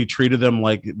player and he treated them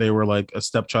like they were like a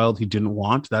stepchild he didn't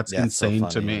want. That's Yeah, it's so insane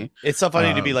to funny. me. It's so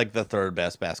funny to be Um, like the third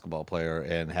best basketball player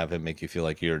and have him make you feel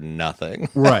like you're nothing.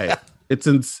 right. It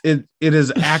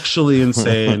is actually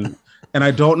insane. And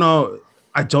I don't know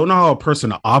how a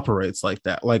person operates like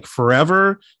that. Like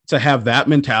forever to have that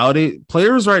mentality.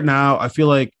 Players right now, I feel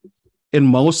like in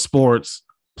most sports,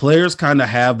 players kind of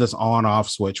have this on-off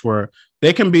switch where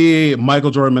they can be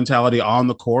Michael Jordan mentality on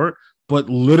the court, but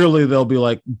literally they'll be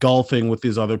like golfing with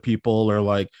these other people or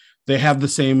like they have the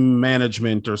same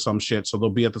management or some shit. So they'll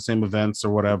be at the same events or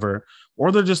whatever.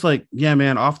 Or they're just like, yeah,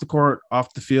 man, off the court,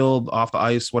 off the field, off the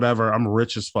ice, whatever. I'm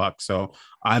rich as fuck. So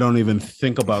I don't even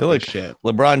think I about feel this like shit.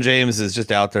 LeBron James is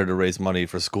just out there to raise money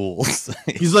for schools.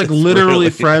 He's like just literally really-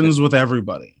 friends with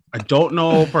everybody. I don't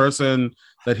know a person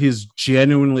that he's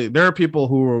genuinely. There are people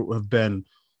who have been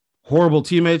horrible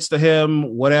teammates to him,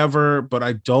 whatever, but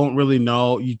I don't really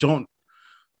know.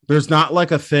 There's not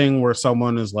like a thing where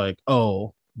someone is like,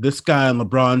 oh, this guy and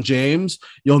LeBron James,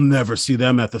 you'll never see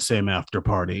them at the same after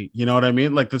party. You know what I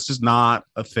mean? Like, that's just not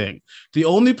a thing. The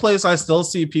only place I still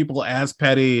see people as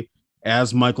petty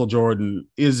as Michael Jordan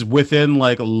is within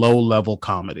like low level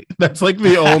comedy. That's like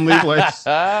the only place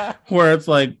where it's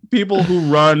like people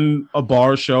who run a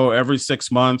bar show every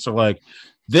 6 months are like,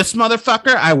 this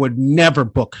motherfucker, I would never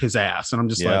book his ass. And I'm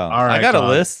just like, Yeah, all right. I got a God.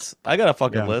 list. I got a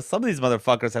fucking Yeah. list. Some of these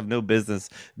motherfuckers have no business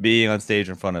being on stage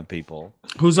in front of people.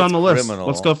 Who's on It's the list? criminal.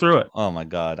 Let's go through it. Oh my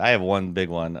god, I have one big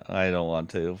one. I don't want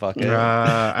to. Fuck it. They're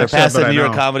Actually, passing but I New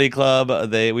York know. Comedy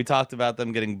Club. We talked about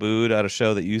them getting booed at a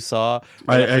show that you saw.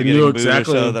 I After knew getting booed at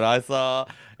exactly. a show that I saw,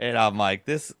 and I'm like,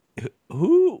 this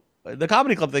who. The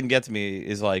comedy club thing gets me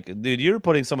is like, dude, you're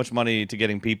putting so much money to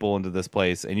getting people into this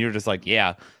place, and you're just like,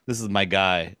 yeah, this is my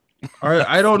guy.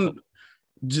 I don't.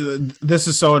 This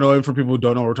is so annoying for people who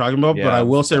don't know what we're talking about. Yeah, but I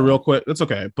will it's say fine. real quick, it's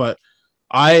okay. But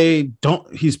I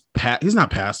don't. He's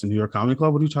not past the New York Comedy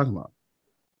Club. What are you talking about?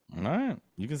 All right,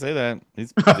 you can say that.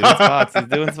 He's doing spots. He's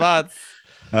doing spots.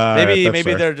 Maybe That's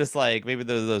fair. they're just like maybe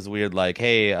there's those weird like,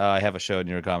 hey, I have a show in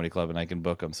your comedy club and I can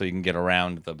book them, so you can get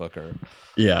around the booker.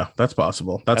 Yeah, that's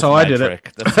possible. That's That's how I my did it.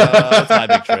 trick. That's my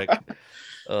big trick.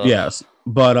 Ugh. Yes,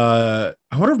 but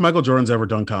I wonder if Michael Jordan's ever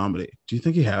done comedy. Do you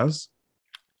think he has?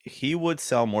 He would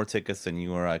sell more tickets than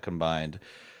you or I combined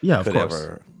Yeah, of could course.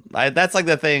 ever. That's like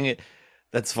the thing.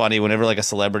 That's funny. Whenever like a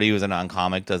celebrity who's a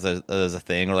non-comic does a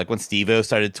thing, or like when Steve-O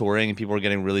started touring and people were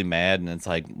getting really mad, and it's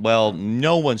like, well,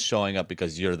 no one's showing up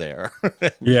because you're there,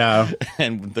 Yeah,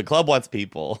 and the club wants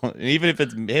people. And even if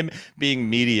it's him being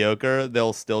mediocre,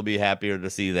 they'll still be happier to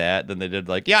see that than they did.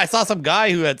 Like, yeah, I saw some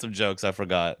guy who had some jokes I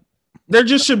forgot. there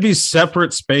just should be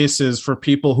separate spaces for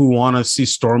people who want to see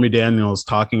Stormy Daniels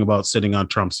talking about sitting on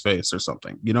Trump's face or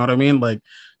something. You know what I mean? Like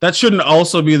that shouldn't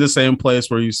also be the same place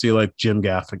where you see like Jim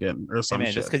Gaffigan or Hey some man,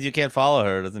 shit. just because you can't follow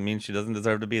her doesn't mean she doesn't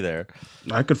deserve to be there.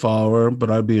 I could follow her,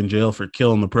 but I'd be in jail for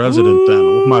killing the president then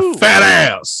with my fat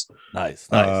ass. Nice.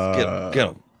 Get him. Get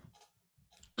him.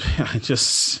 I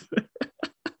just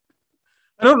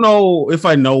I don't know if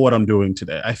I know what I'm doing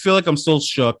today. I feel like I'm still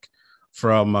shook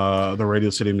from the Radio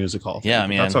City Music Hall. Yeah,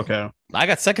 man. That's okay. I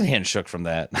got secondhand shook from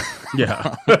that.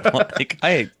 Yeah. Like, what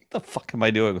the fuck am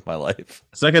I doing with my life?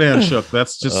 Secondhand shook.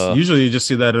 That's just usually you just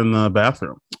see that in the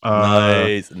bathroom.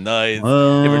 Nice.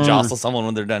 Ever jostle someone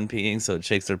when they're done peeing so it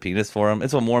shakes their penis for them?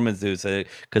 It's what Mormons do, say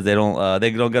because they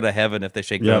don't go to heaven if they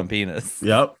shake their own penis.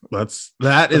 Yep,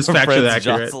 that is factually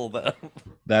accurate.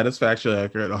 That is factually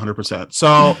accurate, 100%.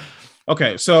 So,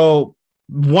 okay, so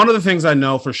one of the things I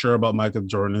know for sure about Michael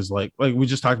Jordan is like we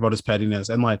just talked about his pettiness,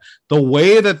 and like the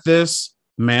way that this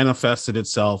manifested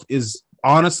itself is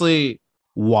honestly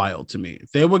wild to me.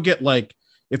 They would get like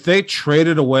if they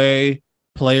traded away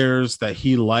players that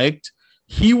he liked,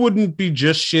 he wouldn't be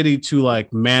just shitty to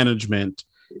like management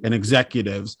and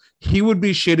executives. He would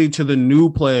be shitty to the new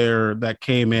player that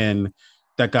came in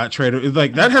that got traded.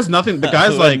 Like that has nothing. The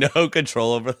guy's like no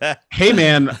control over that. Hey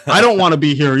man, I don't want to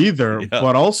be here either. Yeah.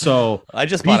 But also, I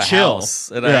just bought a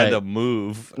house and I had to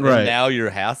move. Right. And now you're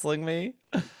hassling me.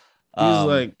 He's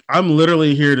like, I'm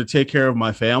literally here to take care of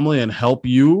my family and help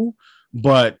you.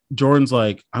 But Jordan's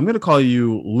like, I'm gonna call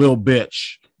you Lil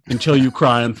Bitch until you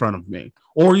cry in front of me.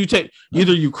 Or you take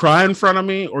either you cry in front of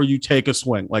me or you take a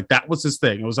swing. Like that was his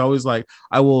thing. It was always like,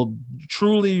 I will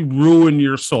truly ruin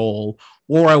your soul,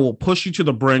 or I will push you to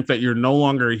the brink that you're no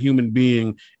longer a human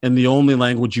being and the only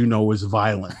language you know is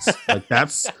violence. Like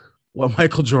that's what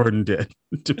Michael Jordan did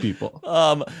to people.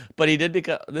 But he did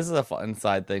because this is a fun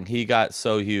side thing. He got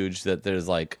so huge that there's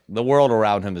like the world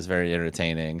around him is very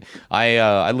entertaining.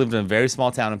 I lived in a very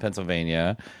small town in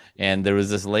Pennsylvania, and there was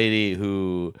this lady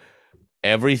who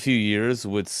every few years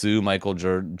would sue Michael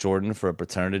Jordan for a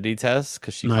paternity test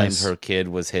because she claimed her kid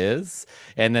was his.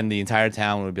 And then the entire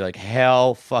town would be like,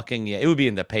 hell fucking yeah. It would be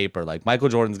in the paper. Like, Michael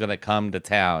Jordan's going to come to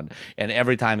town. And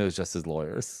every time it was just his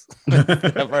lawyers.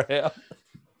 The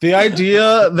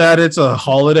idea that it's a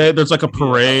holiday, there's like a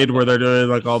parade where they're doing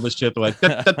like all this shit. They're like,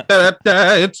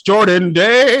 it's Jordan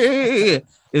Day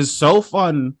is so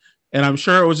fun. And I'm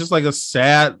sure it was just like a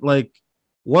sad, like,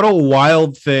 what a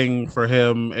wild thing for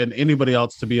him and anybody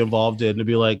else to be involved in, to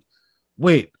be like,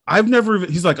 wait,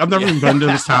 he's like, I've never even been to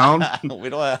this town. We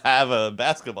don't have a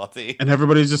basketball team. And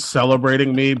everybody's just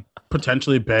celebrating me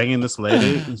potentially banging this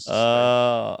lady.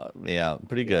 Yeah,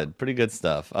 pretty good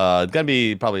stuff. It's gonna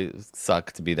be probably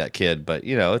suck to be that kid, but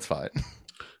you know, it's fine.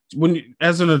 When you,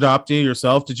 as an adoptee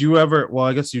yourself, did you ever, well,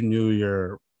 I guess you knew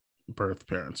your birth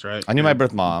parents, right? I knew my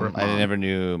birth mom. I never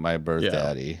knew my birth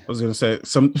daddy. I was gonna say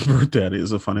some birth daddy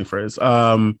is a funny phrase.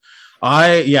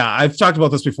 I've talked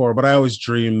about this before, but I always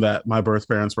dreamed that my birth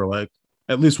parents were like,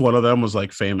 at least one of them was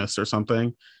like famous or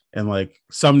something, and like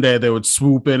someday they would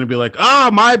swoop in and be like,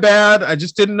 my bad, I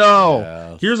just didn't know.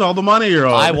 Yeah. Here's all the money you're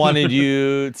owed. I wanted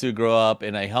you to grow up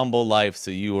in a humble life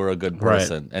so you were a good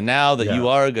person, and now that you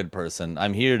are a good person,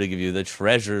 I'm here to give you the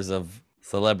treasures of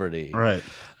celebrity. Right.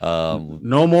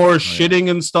 No more shitting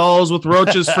in stalls with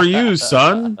roaches for you,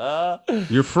 son.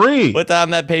 You're free. Put down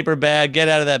that paper bag. Get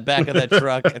out of that back of that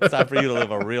truck. It's time for you to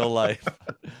live a real life.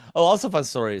 Oh, also fun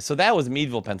story. So that was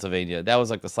Meadville, Pennsylvania. That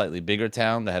was like the slightly bigger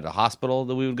town that had a hospital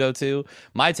that we would go to.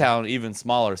 My town, even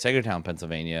smaller, Sagertown,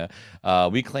 Pennsylvania.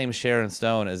 We claim Sharon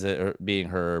Stone as it being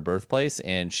her birthplace,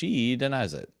 and she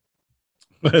denies it.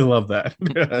 I love that.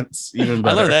 That's even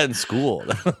better. I learned that in school.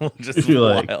 Just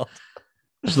wild. Like,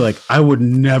 she's like, I would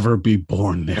never be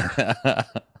born there.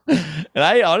 And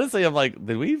I honestly, I'm like,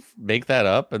 did we make that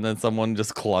up? And then someone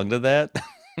just clung to that.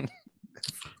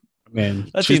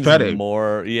 Man, that she's petty.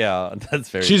 More, yeah, that's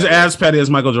very. She's petty. As petty as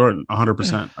Michael Jordan,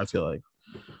 100%. I feel like.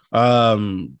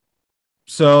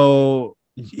 So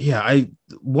yeah, I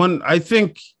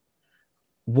think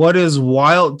what is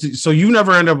wild? So you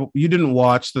didn't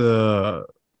watch the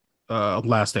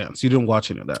Last Dance. You didn't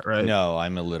watch any of that, right? No,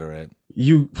 I'm illiterate.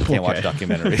 You Can't watch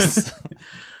documentaries.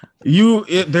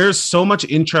 There's so much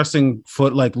interesting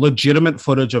like legitimate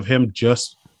footage of him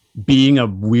just being a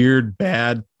weird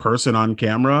bad person on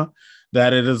camera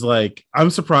that it is like, I'm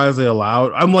surprised they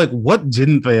allowed. I'm like, what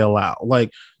didn't they allow?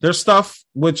 Like, there's stuff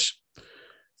which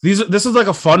this is like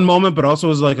a fun moment, but also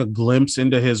is like a glimpse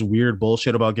into his weird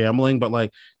bullshit about gambling. But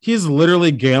like, he's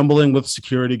literally gambling with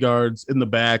security guards in the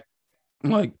back,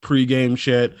 like pregame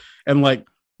shit, and like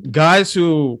guys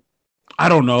who, I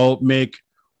don't know, make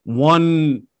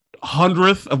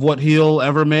 1/100th of what he'll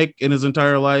ever make in his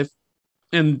entire life,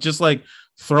 and just like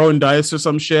throwing dice or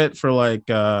some shit for like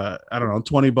I don't know,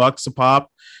 $20 a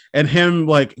pop, and him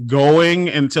like going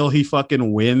until he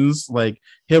fucking wins. Like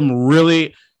him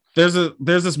really. There's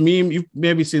this meme, you've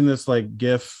maybe seen this like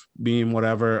GIF meme,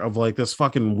 whatever, of like this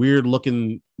fucking weird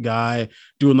looking guy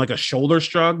doing like a shoulder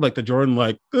shrug, like the Jordan,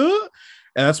 like, and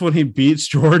that's when he beats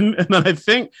Jordan. And then I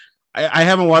think I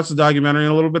haven't watched the documentary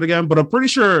in a little bit again, but I'm pretty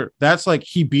sure that's like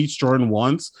he beats Jordan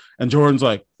once, and Jordan's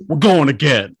like, "We're going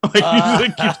again." Like he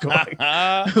like, keeps going,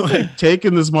 like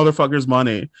taking this motherfucker's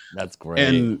money. That's great.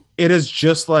 And it is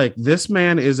just like, this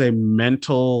man is a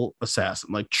mental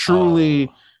assassin. Like truly.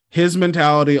 Oh. His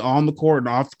mentality on the court and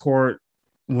off the court,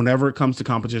 whenever it comes to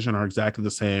competition, are exactly the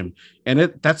same.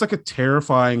 And that's like a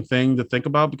terrifying thing to think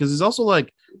about, because he's also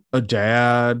like a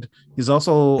dad. He's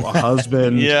also a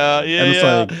husband.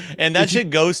 And that shit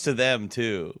goes to them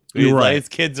too. You're right. Like, his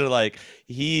kids are like,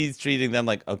 he's treating them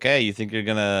like, okay, you think you're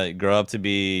gonna grow up to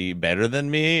be better than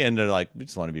me? And they're like, we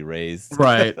just want to be raised.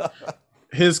 Right.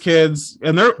 His kids,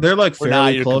 and they're like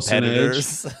fairly close in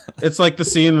age. It's like the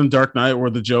scene in Dark Knight where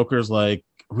the Joker's like,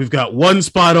 we've got one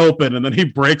spot open, and then he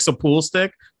breaks a pool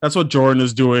stick. That's what Jordan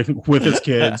is doing with his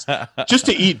kids, just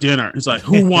to eat dinner. He's like,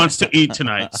 who wants to eat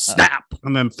tonight? Snap,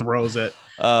 and then throws it.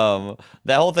 That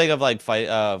whole thing of like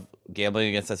gambling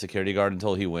against that security guard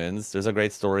until he wins. There's a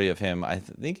great story of him. I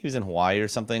think he was in Hawaii or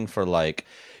something for like,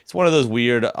 it's one of those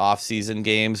weird off-season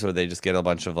games where they just get a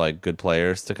bunch of like good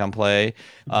players to come play.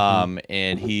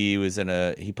 And he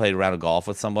played a round of golf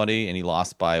with somebody, and he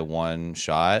lost by one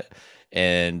shot.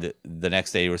 And the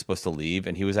next day, we were supposed to leave,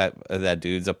 and he was at that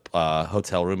dude's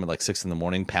hotel room at like 6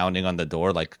 a.m, pounding on the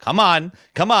door, like, "Come on,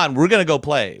 we're gonna go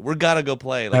play. We're gonna go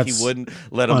play." Like, he wouldn't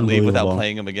let him leave without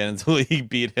playing him again until he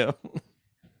beat him.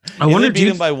 I wonder, beat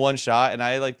him by one shot, and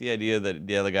I like the idea that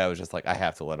the other guy was just like, "I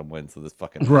have to let him win, so this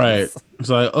fucking right." It's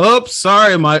like, "Oops,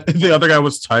 sorry, the other guy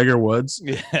was Tiger Woods."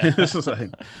 Yeah. This is like,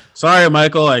 "Sorry,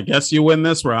 Michael. I guess you win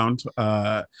this round."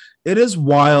 It is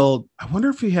wild. I wonder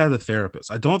if he had a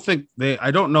therapist. I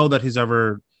don't know that he's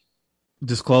ever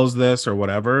disclosed this or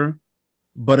whatever,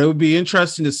 but it would be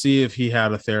interesting to see if he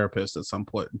had a therapist at some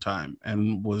point in time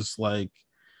and was like,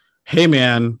 "Hey,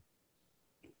 man,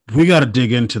 we got to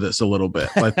dig into this a little bit.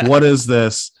 Like, what is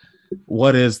this?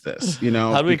 What is this? You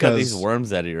know, how do we cut these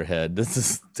worms out of your head? This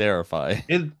is terrifying."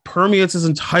 It permeates his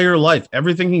entire life.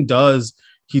 Everything he does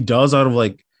out of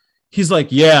like, he's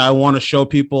like, yeah, I want to show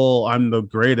people I'm the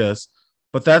greatest,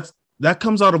 but that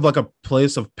comes out of like a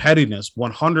place of pettiness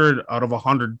 100 out of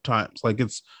 100 times. Like,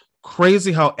 it's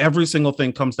crazy how every single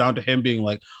thing comes down to him being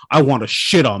like, I want to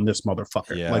shit on this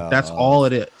motherfucker. Yeah. Like, that's all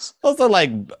it is. Also,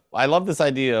 like, I love this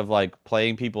idea of like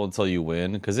playing people until you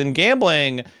win, because in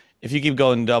gambling, if you keep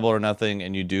going double or nothing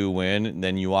and you do win, and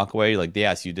then you walk away, you're like,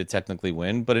 yes, you did technically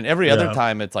win. But in every other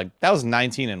time, it's like, that was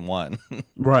 19-1.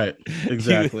 Right.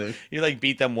 Exactly. You like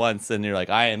beat them once and you're like,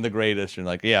 I am the greatest. You're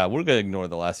like, yeah, we're going to ignore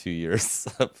the last few years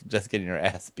of just getting your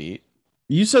ass beat.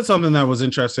 You said something that was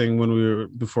interesting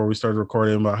before we started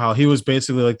recording about how he was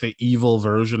basically like the evil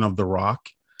version of The Rock.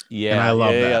 Yeah. And I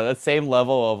love that. Yeah, that same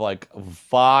level of like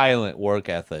violent work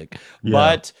ethic. Yeah.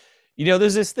 But, you know,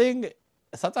 there's this thing.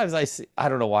 Sometimes I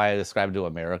don't know why I describe it to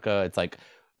America. It's like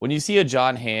when you see a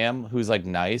John Hamm who's like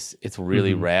nice, it's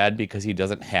really rad because he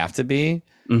doesn't have to be,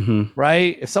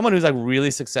 right? If someone who's like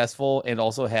really successful and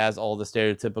also has all the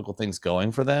stereotypical things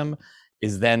going for them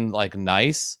is then like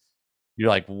nice, you're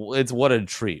like, it's what a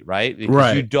treat, right?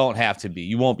 Because you don't have to be.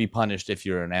 You won't be punished if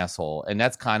you're an asshole. And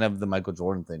that's kind of the Michael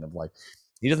Jordan thing of like,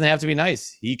 he doesn't have to be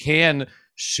nice. He can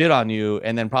shit on you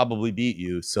and then probably beat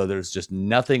you. So there's just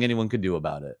nothing anyone could do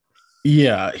about it.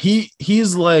 Yeah,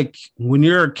 he's like, when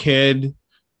you're a kid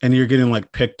and you're getting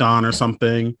like picked on or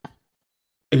something,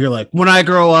 and you're like, when I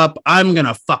grow up, I'm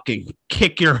gonna fucking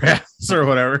kick your ass or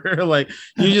whatever. Like,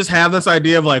 you just have this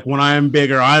idea of like, when I am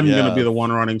bigger, I'm gonna be the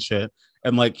one running shit.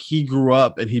 And like, he grew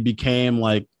up and he became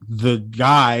like the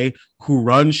guy who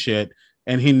runs shit.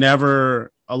 And he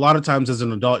never, a lot of times as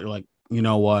an adult, you're like, you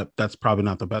know what, that's probably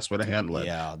not the best way to handle it.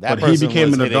 Yeah, that But he person became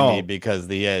was an hitting me adult. because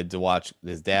he had to watch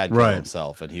his dad kill Right.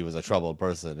 himself, and he was a troubled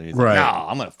person. And he's like, "No, Right.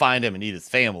 I'm gonna find him and eat his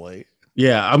family."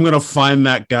 Yeah, I'm gonna find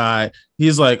that guy.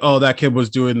 He's like, oh, that kid was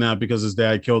doing that because his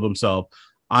dad killed himself.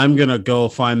 I'm gonna go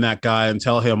find that guy and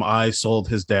tell him I sold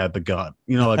his dad the gun.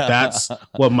 You know, like that's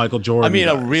what Michael I Jordan mean,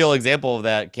 a real does. example of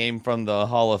that came from the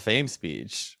Hall of Fame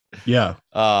speech, Yeah.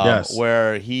 Yes.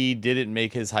 where he didn't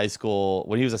make his high school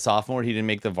when he was a sophomore. He didn't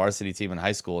make the varsity team in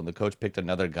high school, and the coach picked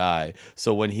another guy.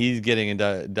 So when he's getting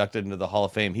inducted into the Hall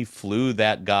of Fame, he flew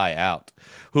that guy out,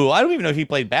 who I don't even know if he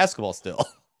played basketball still.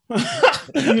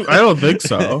 I don't think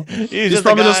so. He's He's just a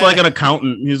probably just like guy. an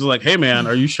accountant. He's like, hey man,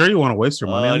 are you sure you want to waste your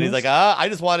money on And he's like, this? I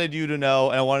just wanted you to know,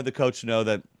 and I wanted the coach to know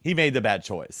that he made the bad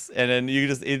choice. And then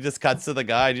it just cuts to the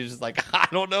guy, and you're just like, I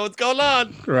don't know what's going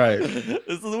on. Right.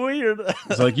 This is weird.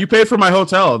 It's like, you paid for my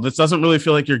hotel. This doesn't really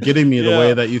feel like you're getting me the way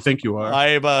Yeah. that you think you are.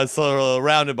 I'm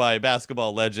surrounded by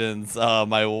basketball legends.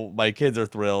 My kids are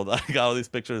thrilled. I got all these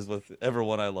pictures with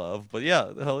everyone I love. But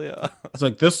yeah, hell yeah, It's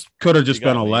like, this could have you just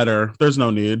been got a me. letter. There's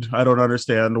no need. I don't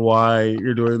understand why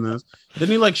you're doing this. Didn't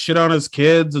he like shit on his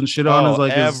kids and shit on his Oh,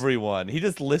 like his everyone. He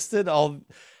just listed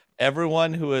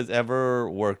everyone who has ever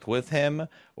worked with him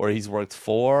or he's worked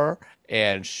for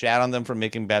and shat on them for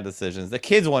making bad decisions. The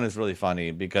kids one is really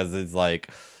funny because it's like,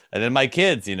 and then my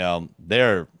kids,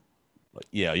 they're,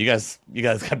 you guys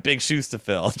got big shoes to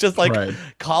fill. Just like right,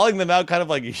 calling them out, kind of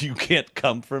like you can't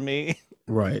come for me.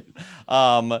 right.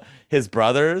 Um, his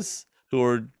brothers who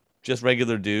are just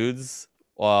regular dudes,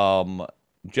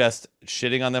 just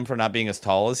shitting on them for not being as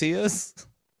tall as he is.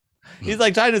 He's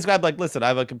like trying to describe, like, listen,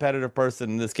 I'm a competitive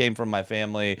person. This came from my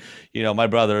family. My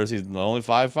brothers, he's only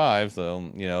 5'5",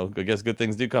 so I guess good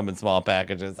things do come in small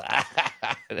packages.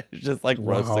 It's just like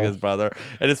roasting Wow. his brother.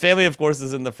 And his family, of course,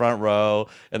 is in the front row,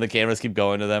 and the cameras keep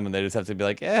going to them, and they just have to be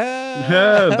like, yeah,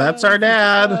 Yeah, that's our this is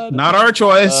dad. sad. Not our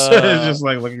choice. It's Uh, just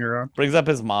like looking around. brings up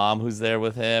his mom who's there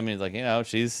with him. And he's like,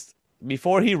 she's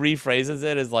before he rephrases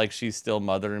it as like she's still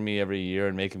mothering me every year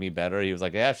and making me better. He was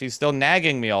like, yeah, she's still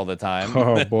nagging me all the time.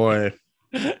 Oh boy.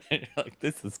 And you're like,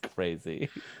 this is crazy.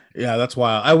 Yeah, that's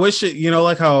wild. I wish it,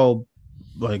 like how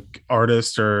like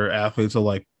artists or athletes will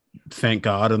like thank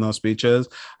God in those speeches.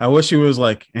 I wish he was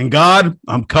like, and God,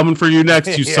 I'm coming for you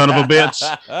next, you son of a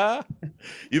bitch.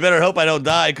 You better hope I don't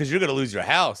die because you're gonna lose your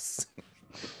house.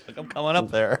 Like I'm coming up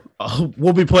there.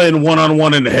 We'll be playing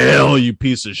one-on-one in hell, you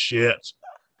piece of shit.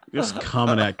 Just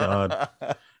coming at God.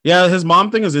 Yeah, his mom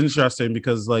thing is interesting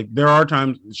because like there are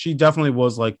times she definitely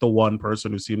was like the one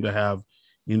person who seemed to have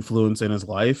influence in his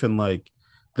life. And like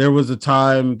there was a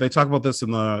time they talk about this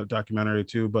in the documentary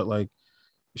too, but like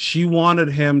she wanted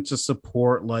him to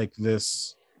support like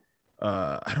this.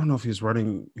 I don't know if he's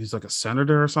like a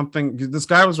senator or something. This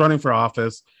guy was running for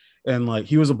office and like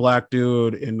he was a black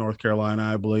dude in North Carolina,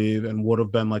 I believe, and would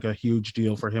have been like a huge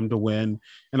deal for him to win.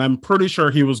 And I'm pretty sure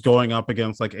he was going up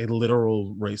against like a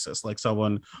literal racist, like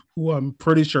someone who I'm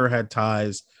pretty sure had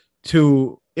ties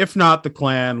to, if not the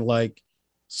Klan, like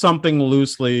something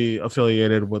loosely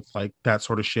affiliated with like that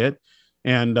sort of shit.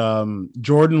 And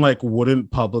Jordan like wouldn't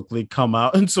publicly come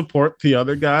out and support the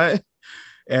other guy.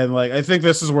 And like I think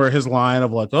this is where his line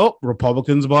of like, oh,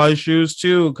 Republicans buy shoes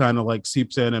too kind of like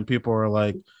seeps in, and people are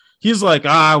like, he's like,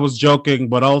 I was joking,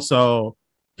 but also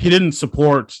he didn't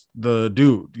support the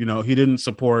dude. He didn't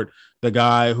support the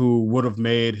guy who would have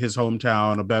made his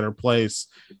hometown a better place.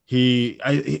 He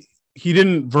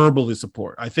didn't verbally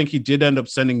support. I think he did end up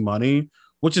sending money,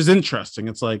 which is interesting.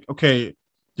 It's like, okay,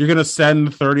 you're gonna send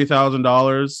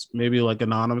 $30,000, maybe like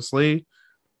anonymously,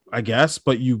 I guess,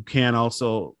 but you can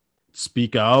also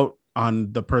speak out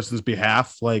on the person's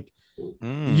behalf. Like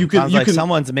Sounds you like can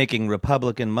someone's making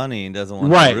Republican money and doesn't want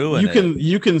to right, ruin it.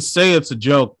 you can say it's a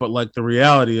joke, but like the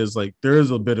reality is like there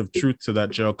is a bit of truth to that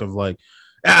joke of like,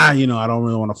 I don't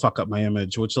really want to fuck up my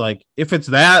image, which like if it's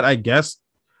that, I guess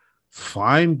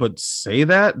fine, but say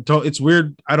that. It's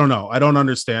weird. I don't know. I don't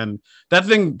understand that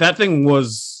thing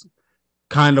was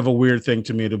kind of a weird thing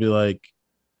to me to be like,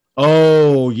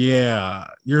 oh yeah,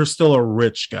 you're still a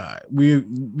rich guy. We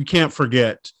can't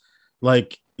forget,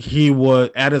 like he was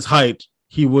at his height,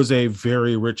 he was a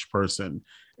very rich person.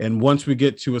 And once we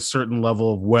get to a certain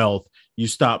level of wealth, you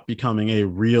stop becoming a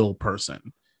real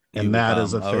person. You And that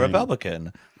is become a a thing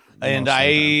Republican. And most of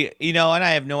the time. and I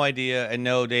have no idea and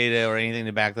no data or anything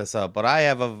to back this up, but I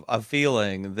have a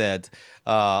feeling that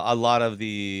a lot of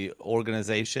the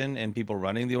organization and people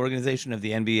running the organization of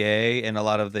the NBA and a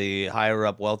lot of the higher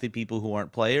up wealthy people who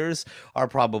aren't players are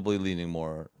probably leaning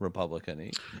more Republican-y.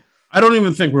 I don't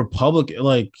even think Republican,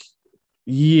 like,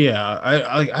 yeah,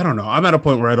 I don't know. I'm at a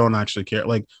point where I don't actually care.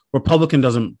 Like, Republican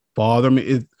doesn't bother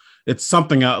me. it's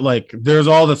something like there's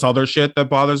all this other shit that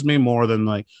bothers me more than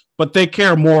like, but they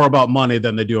care more about money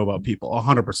than they do about people.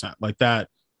 100%. Like that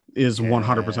is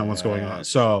 100% what's going on. Cash.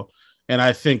 So, and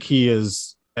I think he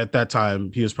is at that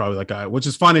time, he was probably that guy, which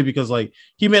is funny because like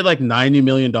he made like $90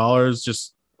 million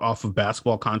just off of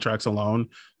basketball contracts alone,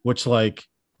 which like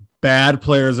bad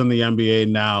players in the NBA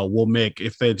now will make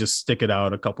if they just stick it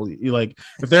out a couple, like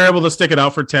if they're able to stick it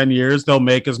out for 10 years, they'll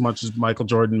make as much as Michael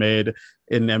Jordan made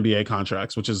in NBA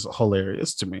contracts, which is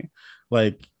hilarious to me.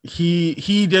 Like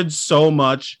he did so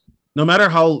much, no matter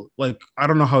how, like, I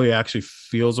don't know how he actually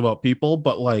feels about people,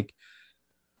 but like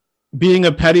being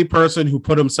a petty person who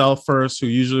put himself first, who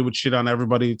usually would shit on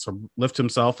everybody to lift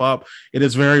himself up, it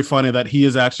is very funny that he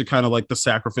is actually kind of like the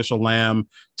sacrificial lamb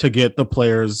to get the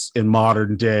players in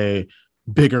modern day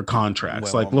bigger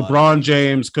contracts. Like LeBron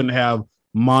James couldn't have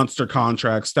monster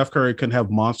contracts. Steph Curry couldn't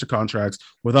have monster contracts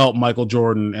without Michael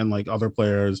Jordan and like other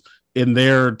players in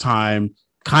their time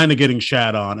kind of getting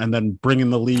shat on and then bringing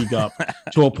the league up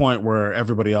to a point where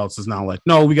everybody else is now like,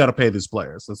 no, we got to pay these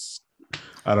players.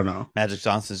 I don't know. Magic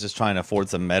Johnson's just trying to afford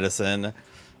some medicine.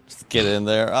 Just get in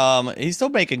there. He's still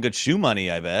making good shoe money,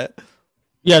 I bet.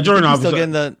 Yeah, Jordan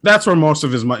obviously. That's where most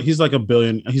of his money. He's like a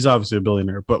billion. He's obviously a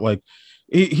billionaire, but like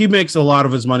he makes a lot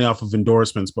of his money off of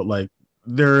endorsements. But like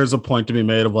there is a point to be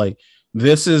made of like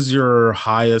this is your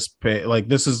highest pay. Like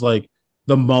this is like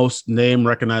the most name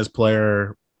recognized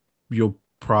player you'll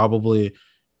probably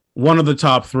one of the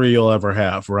top 3 you'll ever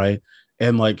have, right?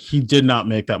 And like he did not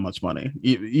make that much money.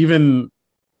 Even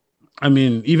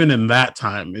in that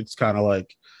time, it's kind of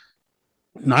like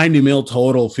 90 mil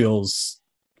total feels.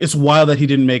 It's wild that he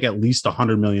didn't make at least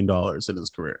 $100 million in his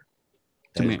career.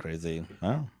 That's crazy.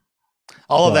 Oh.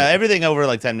 All of that, everything over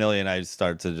like 10 million, I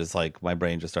start to just like my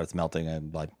brain just starts melting.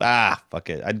 I'm like, fuck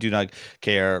it. I do not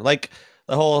care. Like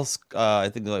the whole, I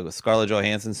think like Scarlett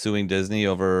Johansson suing Disney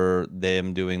over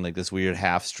them doing like this weird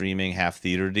half streaming, half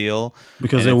theater deal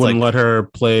because they wouldn't let her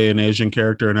play an Asian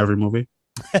character in every movie.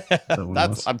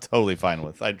 I'm totally fine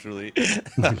with. I truly.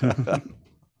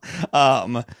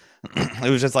 It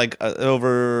was just like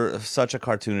over such a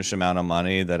cartoonish amount of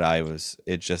money that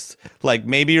it just like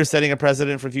maybe you're setting a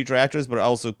precedent for future actors, but I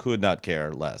also could not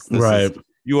care less.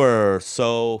 You are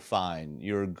so fine.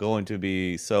 You're going to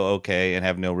be so okay and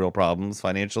have no real problems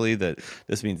financially that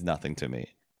this means nothing to me.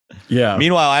 Yeah.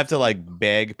 Meanwhile, I have to like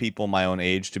beg people my own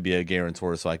age to be a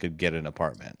guarantor so I could get an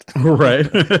apartment.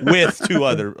 Right. With 2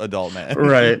 other adult men.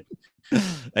 Right. And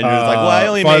you're like, well, I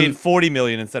only made 40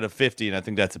 million instead of 50, and I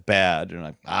think that's bad. And you're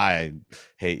like, I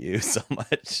hate you so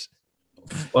much.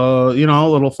 A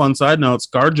little fun side note: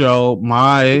 ScarJo,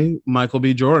 my Michael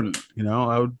B. Jordan.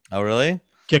 I would. Oh, really?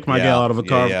 Kick my gal out of a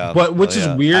car, but which is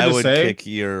weird to say. I would kick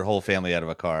your whole family out of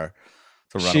a car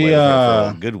to run away with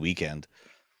her for a good weekend.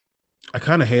 I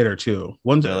kind of hate her too.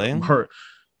 Really?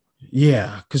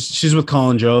 Yeah, because she's with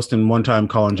Colin Jost, and one time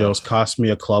Colin Jost cost me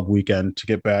a club weekend to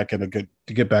get back into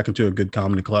a good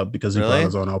comedy club because he brought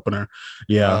his own opener.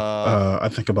 Yeah, I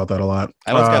think about that a lot.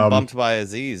 I once got bumped by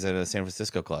Aziz at a San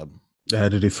Francisco club.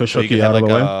 Did he fish hook you out of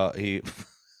the way?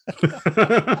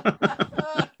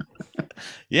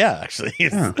 Yeah, actually.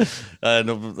 Yeah.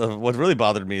 What really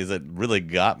bothered me is it really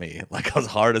got me. Like I was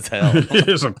hard as hell.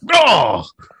 It's like,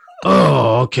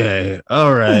 okay,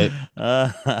 all right.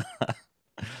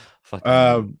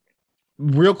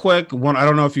 Real quick, one, I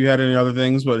don't know if you had any other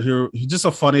things, but here, just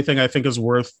a funny thing I think is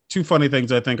two funny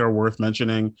things I think are worth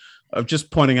mentioning, of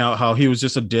just pointing out how he was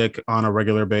just a dick on a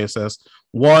regular basis.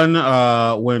 One,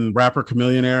 when rapper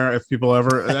Chamillionaire, if people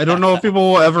ever, I don't know if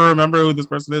people will ever remember who this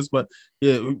person is, but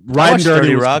Riding Dirty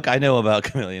 30 Rock, I know about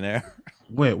Chamillionaire.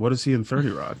 Wait, what is he in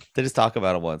 30 Rock? They just talk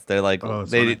about it once. They're like,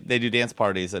 they do dance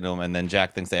parties at him, and then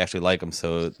Jack thinks they actually like him,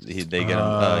 so he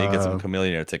gets some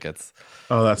Chamillionaire tickets.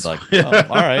 Oh, that's like, all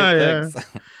right, thanks.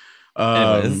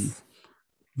 Anyways,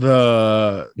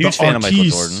 the fan of Michael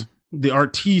Jordan, the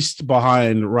artiste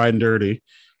behind Riding Dirty,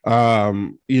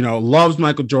 loves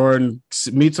Michael Jordan,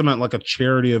 meets him at like a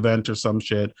charity event or some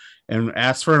shit, and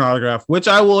asks for an autograph, which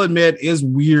I will admit is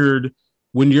weird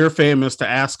when you're famous to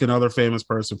ask another famous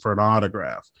person for an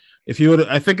autograph.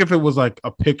 I think if it was like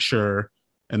a picture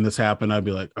and this happened, I'd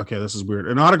be like, okay, this is weird.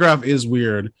 An autograph is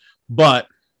weird, but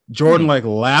Jordan like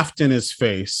laughed in his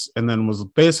face and then was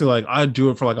basically like, I'd do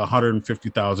it for like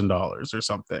 $150,000 or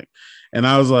something. And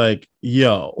I was like,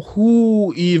 yo,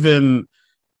 who even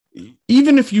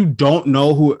if you don't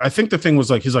know who, I think the thing was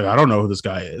like, he's like, I don't know who this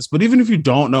guy is, but even if you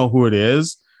don't know who it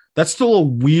is, that's still a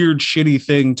weird, shitty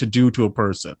thing to do to a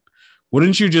person.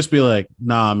 Wouldn't you just be like,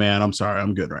 nah, man, I'm sorry,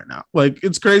 I'm good right now. Like,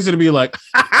 it's crazy to be like,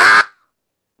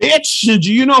 bitch,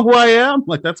 do you know who I am?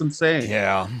 Like, that's insane.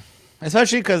 Yeah.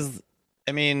 Especially because,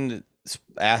 I mean,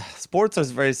 sports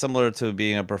is very similar to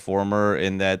being a performer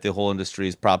in that the whole industry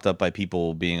is propped up by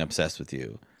people being obsessed with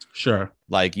you. Sure.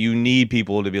 Like you need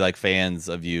people to be like fans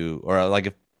of you, or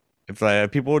like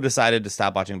if people decided to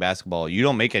stop watching basketball, you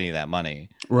don't make any of that money.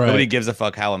 Nobody Right. gives a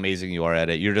fuck how amazing you are at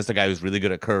it. You're just a guy who's really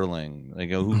good at curling. Like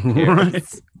who Right.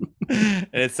 cares? And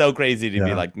it's so crazy to be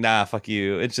Yeah. like, nah, fuck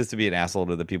you. It's just to be an asshole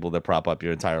to the people that prop up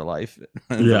your entire life.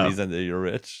 And the Yeah. reason that you're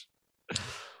rich.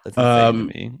 That's insane to Um,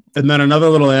 me. and then another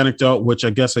little anecdote, which I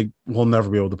guess I will never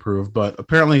be able to prove, but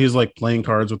apparently he's like playing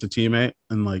cards with a teammate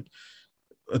and like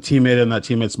a teammate and that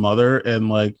teammate's mother, and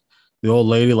like the old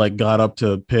lady like got up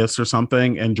to piss or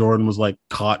something, and Jordan was like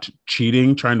caught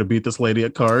cheating, trying to beat this lady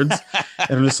at cards.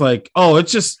 And it's like, oh,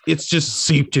 it's just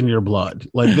seeped in your blood.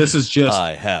 Like this is just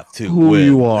I have to who win.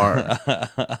 you are.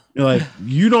 You're like,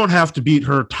 you don't have to beat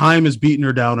her. Time is beating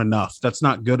her down enough. That's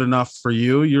not good enough for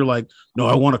you. You're like, no,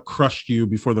 I want to crush you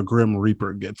before the Grim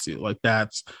Reaper gets you. Like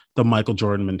that's the Michael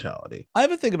Jordan mentality. I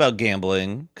have a thing about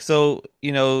gambling. So,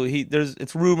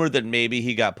 it's rumored that maybe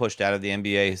he got pushed out of the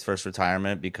NBA, his first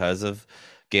retirement, because of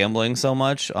gambling so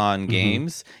much on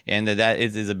games. And that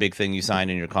is a big thing you sign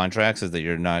in your contracts, is that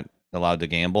you're not allowed to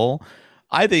gamble.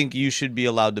 I think you should be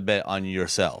allowed to bet on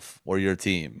yourself or your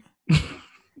team.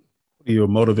 Are you a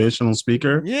motivational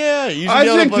speaker? Yeah, you should I be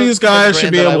able to think put these the guys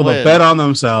should brand be that I able to win. bet on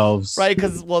themselves. Right,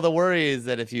 because the worry is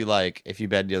that if you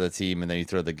bet the other team and then you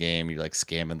throw the game, you're like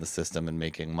scamming the system and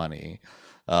making money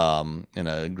in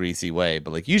a greasy way.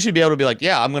 But like you should be able to be like,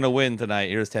 yeah, I'm gonna win tonight.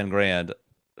 Here's 10 grand.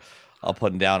 I'll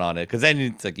put down on it. Because then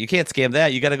it's like you can't scam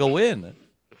that. You gotta go win.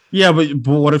 Yeah, but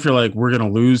what if you're like, we're gonna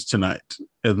lose tonight,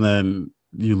 and then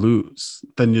you lose?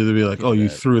 Then you'd be like, oh, you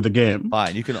threw the game.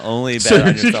 Fine. You can only bet So on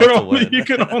yourself to win. you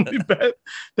can only bet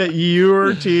that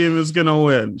your team is gonna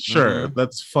win. Sure,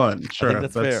 that's fun. Sure, I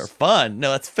think that's fair. Fun.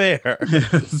 No, that's fair.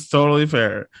 It's totally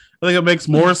fair. I think it makes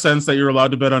more sense that you're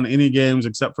allowed to bet on any games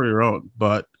except for your own.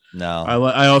 But no,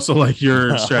 I also like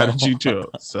your strategy too.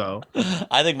 So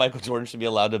I think Michael Jordan should be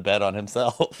allowed to bet on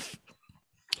himself.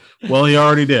 well, he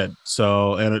already did.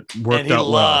 So and it worked And he out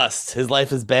lost. His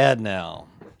life is bad now.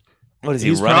 What is he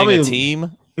He's running probably- a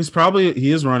team?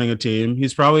 He is running a team.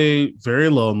 He's probably very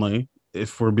lonely,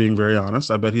 if we're being very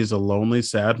honest. I bet he's a lonely,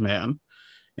 sad man.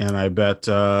 And I bet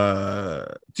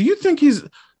do you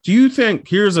think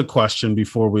here's a question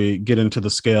before we get into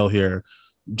the scale here.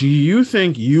 Do you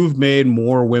think you've made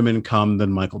more women come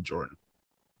than Michael Jordan?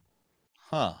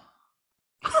 Huh.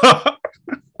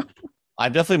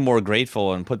 I'm definitely more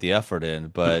grateful and put the effort in,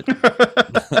 but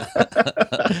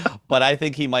but I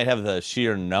think he might have the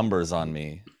sheer numbers on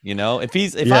me.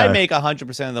 If I make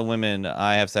 100% of the women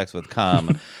I have sex with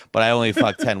come, but I only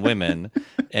fuck 10 women,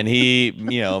 and he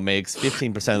makes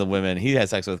 15% of the women he has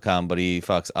sex with come, but he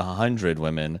fucks 100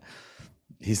 women,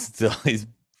 he's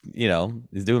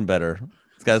doing better.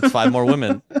 He's got 5 more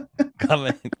women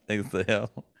coming thanks to him.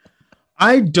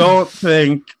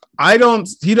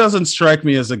 He doesn't strike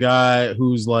me as a guy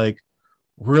who's like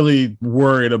really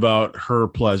worried about her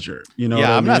pleasure.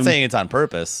 I'm not saying it's on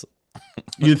purpose.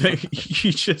 You think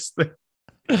you just think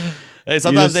hey,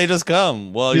 sometimes they just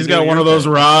come. Well, he's got one of those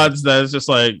rods that is just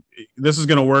like, this is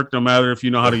gonna work no matter if you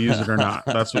know how to use it or not.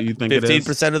 That's what you think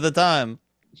 15% of the time.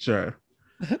 Sure.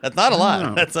 That's not a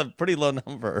lot. That's a pretty low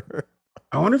number.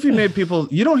 I wonder if he made people.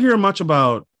 You don't hear much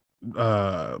about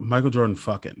Michael Jordan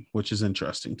fucking, which is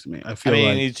interesting to me. I mean,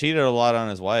 like he cheated a lot on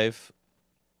his wife.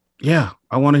 Yeah,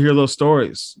 I want to hear those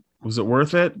stories. Was it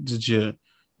worth it? Did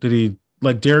he,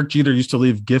 like Derek Jeter used to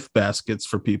leave gift baskets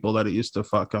for people that he used to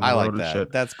fuck on the road and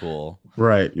shit. That's cool.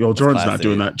 Right. Well, Jordan's not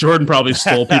doing that. Jordan probably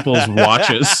stole people's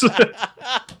watches.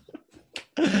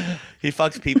 He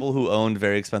fucked people who owned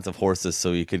very expensive horses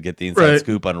so he could get the inside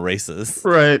scoop on races.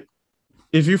 Right.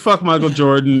 If you fuck Michael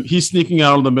Jordan, he's sneaking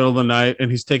out in the middle of the night and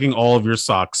he's taking all of your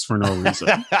socks for no reason.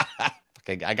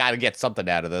 Okay, I got to get something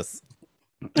out of this.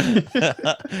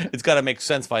 It's got to make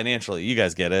sense financially. You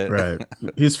guys get it, right?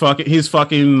 He's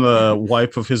fucking the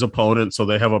wife of his opponent, so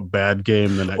they have a bad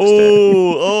game the next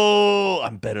day. Oh,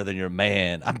 I'm better than your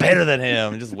man. I'm better than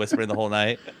him. Just whispering the whole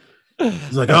night.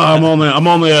 He's like, oh, I'm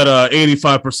only at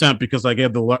 85% because I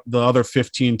gave the other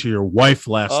 15 to your wife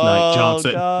last night,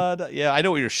 Johnson. Oh God, yeah, I know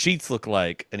what your sheets look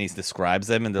like, and he describes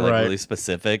them, and they're like really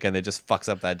specific, and it just fucks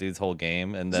up that dude's whole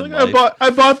game. And then like, I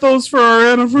bought those for our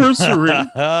anniversary.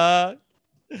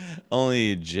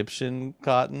 Only Egyptian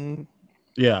cotton.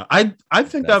 Yeah, I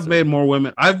think I've made more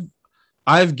women.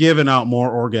 I've given out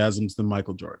more orgasms than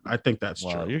Michael Jordan. I think that's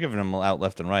true. You're giving them out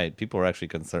left and right. People are actually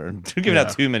concerned. You're giving out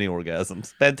too many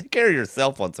orgasms. Ben, take care of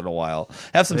yourself once in a while.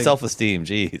 Have some self-esteem.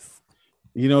 Jeez.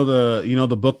 You know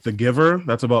the book The Giver?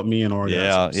 That's about me and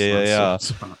orgasms. Yeah.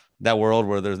 that world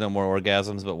where there's no more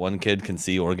orgasms, but one kid can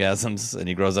see orgasms, and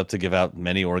he grows up to give out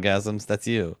many orgasms. That's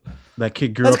you. That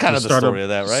kid grew That's up kind to of the story of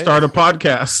that, right? start a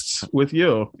podcast with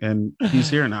you, and he's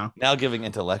here now. Now giving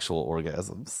intellectual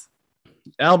orgasms.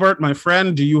 Albert, my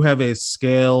friend, do you have a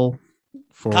scale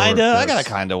for Kinda. I this? got a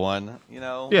kinda one. You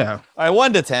know. Yeah. All right,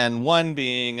 1 to 10. 1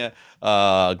 being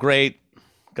great.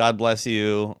 God bless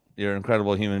you. You're an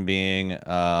incredible human being.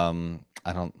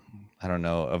 I don't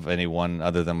know of anyone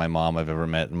other than my mom I've ever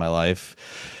met in my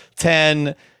life.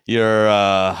 10, you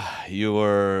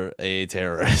were a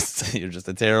terrorist. You're just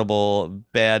a terrible,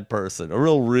 bad person, a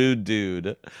real rude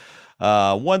dude.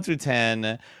 1 through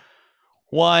 10.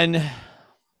 1,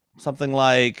 something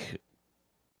like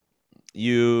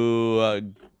you're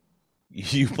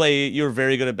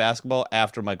very good at basketball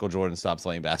after Michael Jordan stopped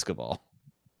playing basketball.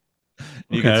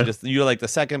 You're like the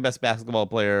second best basketball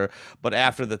player, but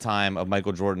after the time of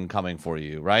Michael Jordan coming for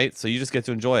you, right? So you just get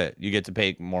to enjoy it. You get to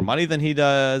pay more money than he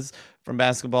does from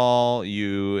basketball.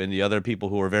 You and the other people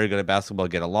who are very good at basketball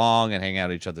get along and hang out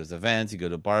at each other's events. You go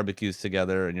to barbecues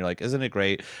together, and you're like, isn't it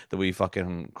great that we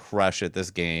fucking crush at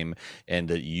this game and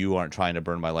that you aren't trying to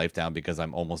burn my life down because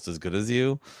I'm almost as good as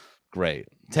you? Great.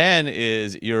 10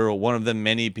 is you're one of the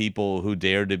many people who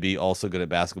dared to be also good at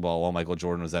basketball while Michael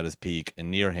Jordan was at his peak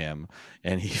and near him,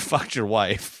 and he fucked your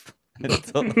wife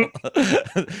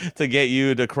to get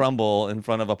you to crumble in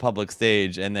front of a public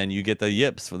stage, and then you get the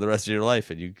yips for the rest of your life,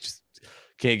 and you just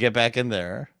can't get back in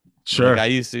there. Sure.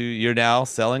 Like you're now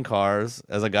selling cars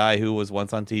as a guy who was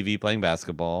once on TV playing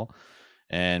basketball,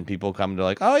 and people come to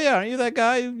like, oh yeah, aren't you that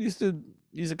guy who used to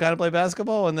kind of play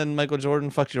basketball, and then Michael Jordan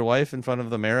fucked your wife in front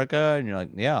of America, and you're like,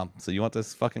 yeah, so you want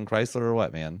this fucking Chrysler or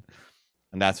what, man?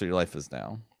 And that's what your life is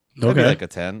now. Could be like a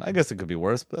 10. I guess it could be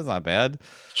worse, but that's not bad.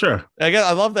 Sure.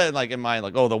 I love that, like in mind,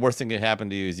 like, oh, the worst thing that could happen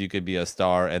to you is you could be a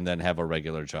star and then have a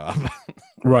regular job.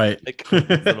 Right. Like,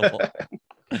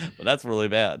 but that's really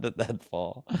bad, that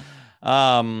fall.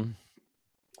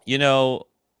 You know,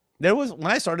 there was,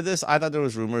 when I started this, I thought there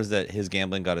was rumors that his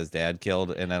gambling got his dad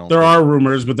killed, and I don't. There are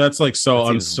rumors, but that's like so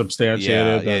that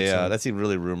unsubstantiated. Yeah. That seemed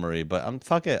really rumory, but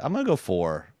fuck it. I'm gonna go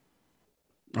 4.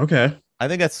 Okay. I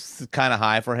think that's kind of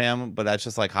high for him, but that's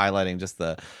just like highlighting just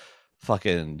the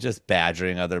fucking just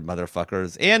badgering other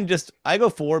motherfuckers, and just I go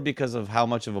 4 because of how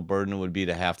much of a burden it would be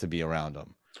to have to be around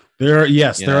him. There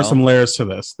are some layers to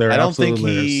this. I don't think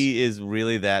he is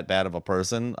really that bad of a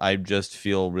person. I just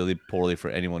feel really poorly for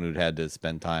anyone who'd had to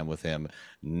spend time with him,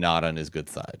 not on his good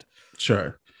side.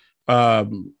 Sure.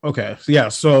 Okay. Yeah.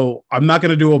 So I'm not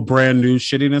going to do a brand new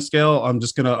shittiness scale. I'm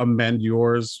just going to amend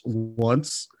yours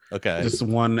once. Okay. Just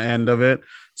one end of it.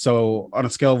 So on a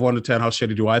scale of 1 to 10, how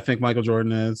shitty do I think Michael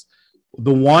Jordan is?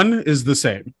 The 1 is the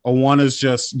same. A 1 is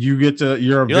just you're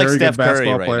a very like Steph good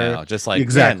basketball Curry player. Right now. Just like,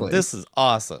 exactly. Man, this is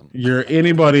awesome. You're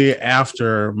anybody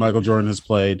after Michael Jordan has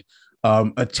played.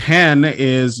 A 10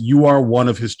 is you are one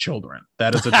of his children.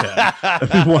 That is a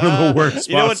 10. One of the worst.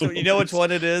 You know which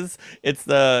one it is? It's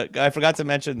I forgot to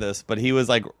mention this, but he was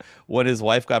like, when his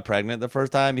wife got pregnant the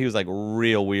first time, he was like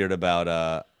real weird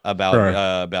about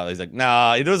he's like,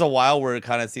 nah. There was a while where it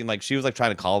kind of seemed like she was like trying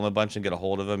to call him a bunch and get a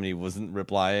hold of him, and he wasn't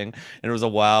replying. And there was a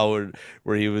while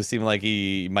where he was seeming like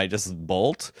he might just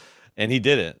bolt, and he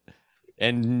didn't.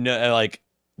 And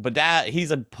but that he's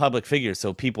a public figure,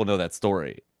 so people know that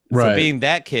story. Right. So being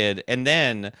that kid, and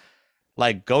then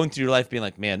like going through your life being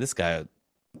like, man, this guy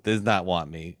does not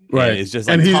want me. Right. It's just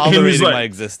like tolerating my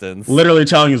existence. Literally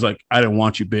telling you, like, I didn't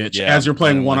want you, bitch. Yeah, as you're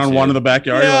playing one-on-one in the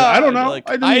backyard. Yeah, like, I don't know. Like,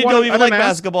 I don't even like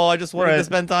basketball. I just wanted to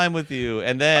spend time with you.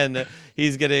 And then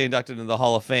he's getting inducted into the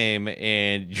Hall of Fame,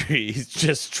 and he's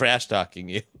just trash talking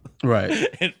you. Right.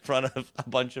 In front of a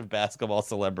bunch of basketball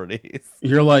celebrities.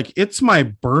 You're like, it's my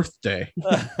birthday.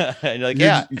 And you're like,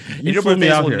 your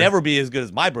birthdays will never be as good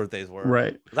as my birthdays were.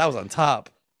 Right. That was on top.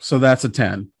 So that's a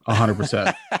 10,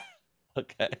 100%.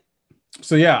 Okay.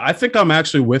 So yeah, I think I'm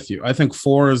actually with you. I think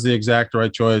 4 is the exact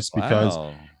right choice because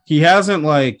he hasn't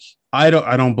like, I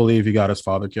don't believe he got his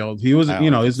father killed. He was,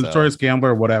 he's a notorious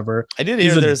gambler or whatever. I did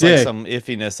hear there's like some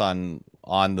iffiness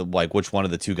on the like which one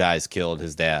of the two guys killed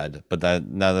his dad, but that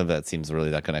none of that seems really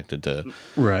that connected to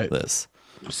this.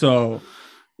 So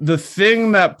the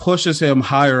thing that pushes him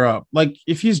higher up, like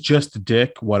if he's just a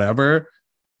dick, whatever,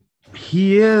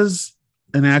 he is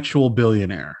an actual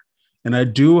billionaire. And I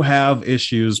do have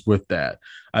issues with that.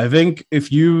 I think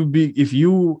if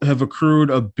you have accrued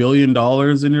 $1 billion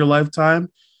in your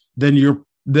lifetime,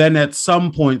 then at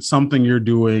some point something you're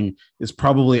doing is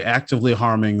probably actively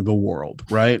harming the world,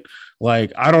 right?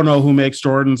 Like, I don't know who makes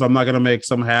Jordans. I'm not going to make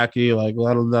some hacky, like,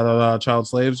 child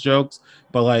slaves jokes.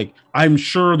 But, like, I'm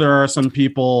sure there are some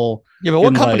people Yeah, but what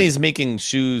in like company's making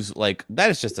shoes like that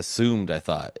is just assumed, I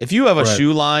thought. If you have a right,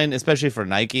 shoe line, especially for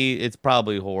Nike, it's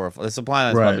probably horrifying. The supply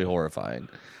line is right, probably horrifying.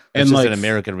 That's and just an like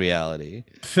American reality.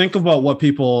 think about what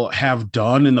people have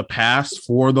done in the past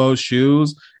for those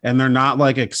shoes, and they're not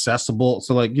like accessible.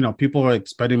 So like, people are like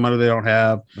spending money they don't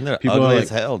have. And they're People are ugly as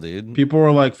like hell, dude. people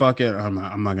are like fucking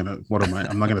I'm not gonna what am I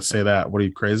I'm not gonna say that. What are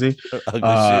you, crazy? They're ugly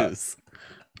uh shoes.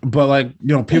 but like,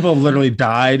 people have literally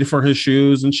died for his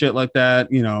shoes and shit like that.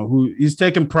 Who he's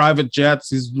taking private jets,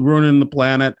 he's ruining the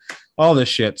planet, all this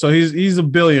shit. So he's a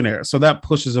billionaire, so that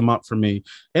pushes him up for me.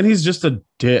 And he's just a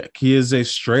dick. He is a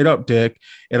straight up dick.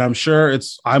 And I'm sure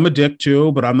I'm a dick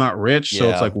too, but I'm not rich, so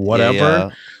it's Yeah, like whatever. yeah.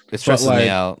 It stresses me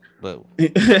out, but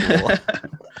cool.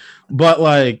 But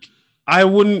like, I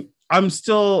wouldn't. I'm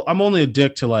only a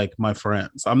dick to like my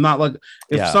friends. I'm not like,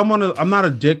 if Yeah. someone, I'm not a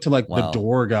dick to like the Wow.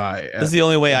 door guy. This is the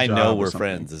only way a I know job or we're something.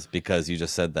 friends is because you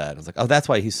just said that. I was like, oh, that's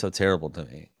why he's so terrible to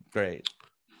me. Great.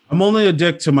 I'm only a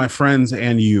dick to my friends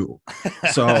and you.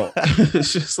 So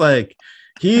it's just like,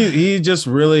 he just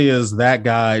really is that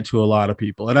guy to a lot of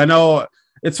people. And I know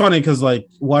it's funny because like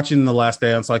watching The Last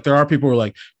Dance, like there are people who are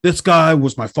like, this guy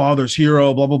was my father's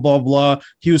hero, blah, blah, blah, blah.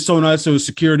 He was so nice to his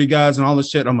security guys and all this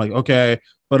shit. I'm like, okay.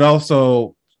 But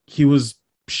also he was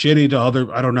shitty to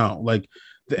other, I don't know. Like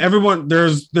everyone,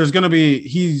 there's gonna be,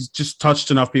 he's just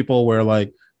touched enough people where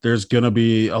like there's gonna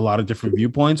be a lot of different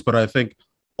viewpoints. But I think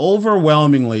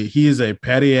overwhelmingly he is a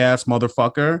petty ass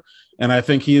motherfucker. And I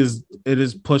think it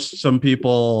has pushed some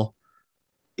people,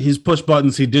 he's pushed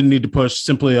buttons he didn't need to push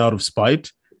simply out of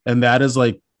spite. And that is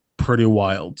like pretty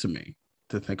wild to me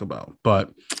to think about. But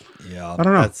Yeah, I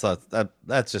don't know.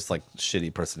 That's just like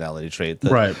shitty personality trait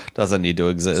that Right. doesn't need to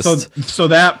exist. So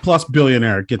that plus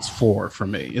billionaire gets 4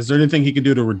 from me. Is there anything he could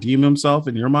do to redeem himself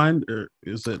in your mind, or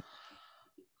is it?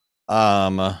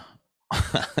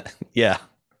 Yeah,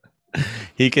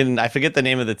 he can. I forget the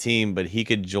name of the team, but he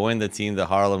could join the team the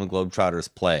Harlem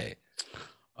Globetrotters play.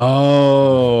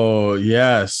 Oh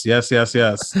yes.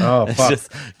 Oh fuck.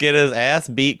 Just get his ass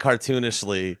beat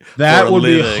cartoonishly. That would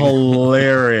be living.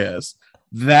 hilarious.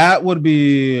 That would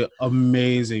be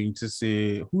amazing to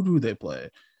see. Who do they play?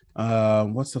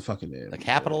 What's the fucking name? The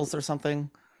Capitals or something.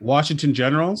 Washington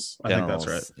Generals. I think Generals.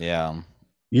 that's right. Yeah.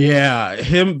 Yeah,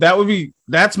 him.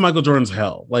 That's Michael Jordan's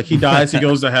hell. Like he dies, he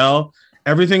goes to hell.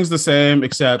 Everything's the same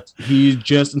except he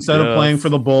just, instead of playing for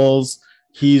the Bulls,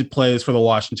 he plays for the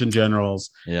Washington Generals.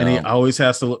 Yeah. And he always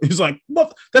has to. He's like,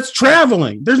 what? That's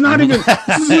traveling. There's not even.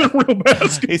 This isn't real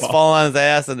basketball. He's falling on his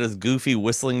ass and there's goofy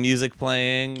whistling music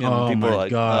playing, and Oh people my are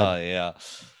like, God. "Oh yeah,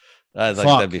 like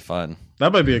Fuck. that'd be fun."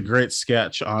 That might be a great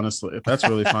sketch, honestly. That's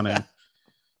really funny.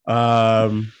 All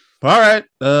right.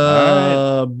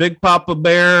 Big Papa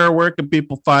Bear, where can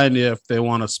people find you if they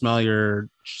want to smell your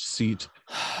seat?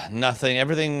 Nothing.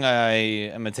 Everything I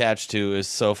am attached to is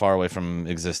so far away from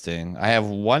existing. I have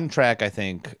one track I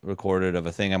think recorded of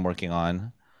a thing I'm working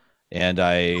on, and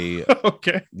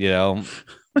Okay.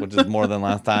 which is more than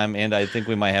last time. And I think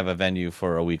we might have a venue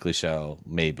for a weekly show,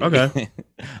 maybe. Okay.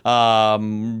 But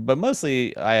mostly,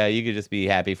 you could just be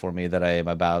happy for me that I am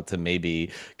about to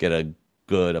maybe get a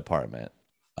good apartment.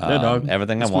 Yeah, dog.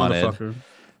 Everything This I wanted. motherfucker.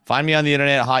 Find me on the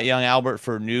internet, Hot Young Albert,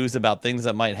 for news about things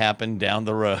that might happen down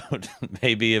the road,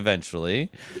 maybe eventually.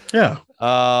 Yeah.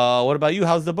 What about you?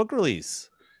 How's the book release?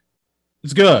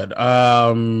 It's good.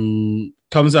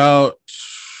 Comes out.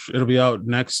 It'll be out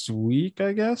next week,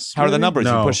 I guess. How are the maybe? numbers?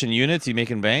 No, You pushing units? You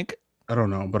making bank? I don't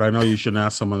know, but I know you shouldn't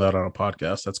ask someone that on a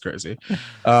podcast. That's crazy.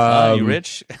 You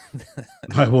rich?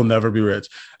 I will never be rich.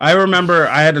 I remember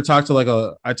I had to talk to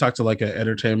an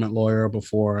entertainment lawyer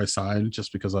before I signed,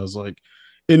 just because I was like,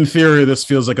 in theory, this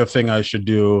feels like a thing I should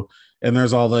do. And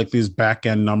there's all like these back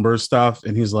end numbers stuff.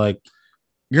 And he's like,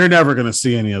 you're never going to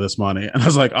see any of this money. And I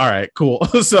was like, all right, cool.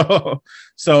 So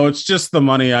it's just the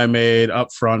money I made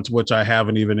up front, which I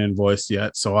haven't even invoiced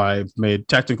yet. So I've made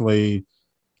technically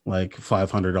like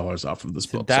 $500 off of this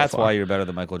book. That's why you're better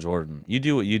than Michael Jordan. You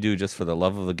do what you do just for the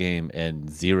love of the game and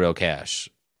zero cash.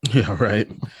 Yeah, right.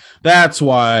 That's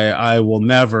why I will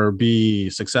never be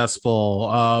successful.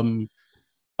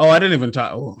 I didn't even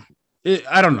talk.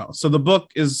 I don't know. So the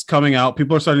book is coming out.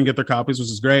 People are starting to get their copies, which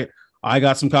is great. I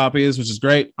got some copies, which is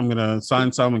great. I'm gonna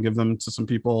sign some and give them to some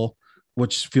people,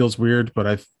 which feels weird, but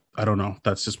I don't know.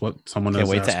 That's just what someone Can't has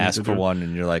wait to asked me ask for do. one,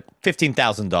 and you're like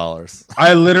 $15,000.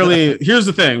 I literally, here's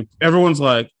the thing. Everyone's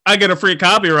like, I get a free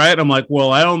copy, right? I'm like,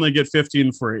 well, I only get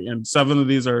 15 free, and 7 of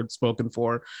these are spoken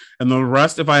for. And the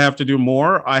rest, if I have to do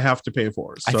more, I have to pay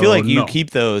for. So, I feel like you no. keep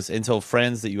those until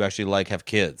friends that you actually like have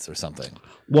kids or something.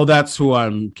 Well, that's who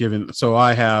I'm giving. So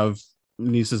I have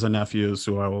nieces and nephews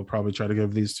who I will probably try to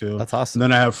give these to. That's And awesome.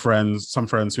 then I have some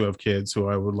friends who have kids who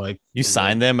I would like. You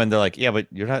sign them and they're like, yeah, but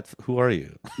you're not. Who are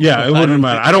you? Yeah, it wouldn't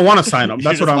matter. I don't want to sign them.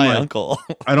 You're That's what just I'm my like. uncle.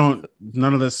 I don't.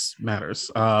 None of this matters.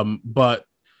 But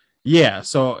yeah.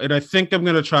 So, and I think I'm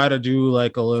gonna try to do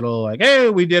like a little like, hey,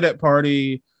 we did it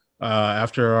party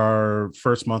after our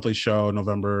first monthly show,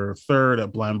 November 3rd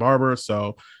at Blind Barber.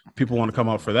 So people want to come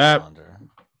out for that.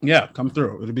 Yeah, come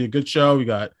through. It'll be a good show. We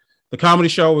got the comedy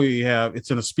show. It's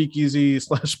in a speakeasy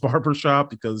 / barber shop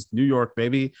because New York,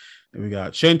 baby. And we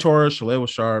got Shane Torres, Shalay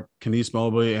Sharp, Kenise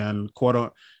Mobley, and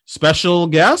special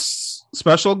guests.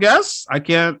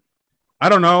 I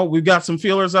don't know. We've got some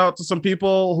feelers out to some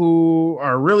people who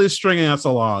are really stringing us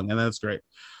along, and that's great.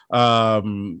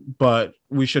 But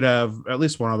we should have at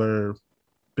least one other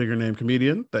bigger name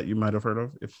comedian that you might have heard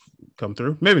of if come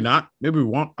through. Maybe not. Maybe we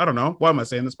won't. I don't know. Why am I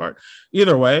saying this part?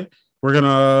 Either way, we're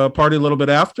gonna party a little bit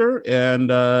after,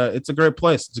 and it's a great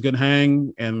place. It's a good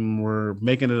hang, and we're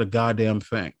making it a goddamn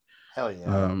thing. Hell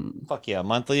yeah. Fuck yeah.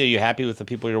 Monthly. Are you happy with the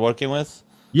people you're working with?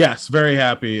 Yes, very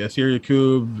happy. Etheria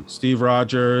Koob, Steve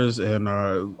Rogers, and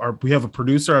we have a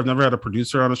producer. I've never had a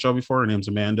producer on the show before. Her name's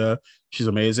Amanda. She's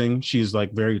amazing. She's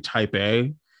like very type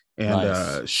A, and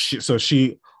Nice.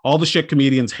 she all the shit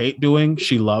comedians hate doing,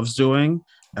 she loves doing,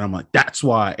 and I'm like, that's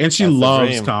why. And she That's the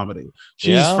loves dream. comedy.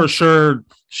 She's for sure.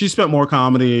 She spent more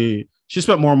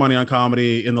money on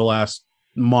comedy in the last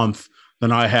month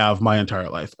than I have my entire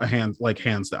life. Hands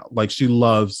down. Like she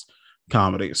loves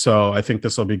comedy. So I think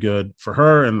this will be good for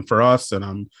her and for us. And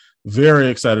I'm very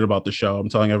excited about the show. I'm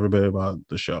telling everybody about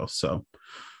the show. So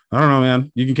I don't know,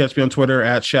 man. You can catch me on Twitter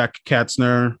at Shaq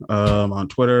Katzner on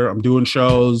Twitter. I'm doing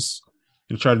shows.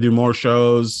 I'm gonna try to do more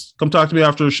shows. Come talk to me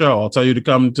after the show. I'll tell you to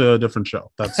come to a different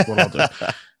show. That's what I'll do.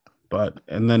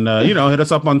 And then hit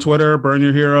us up on Twitter, Burn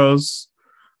Your Heroes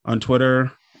on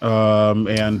Twitter. And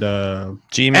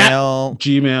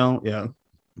Gmail. Yeah.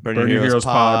 Burn Your Heroes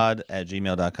pod at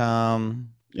gmail.com.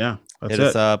 Yeah, hit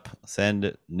us up.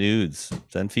 Send nudes.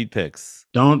 Send feet pics.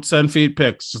 Don't send feet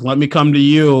pics. Just let me come to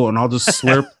you, and I'll just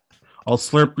slurp. I'll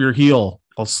slurp your heel.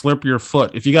 I'll slurp your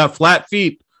foot. If you got flat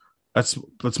feet, that's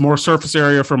more surface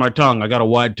area for my tongue. I got a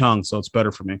wide tongue, so it's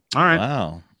better for me. All right.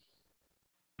 Wow.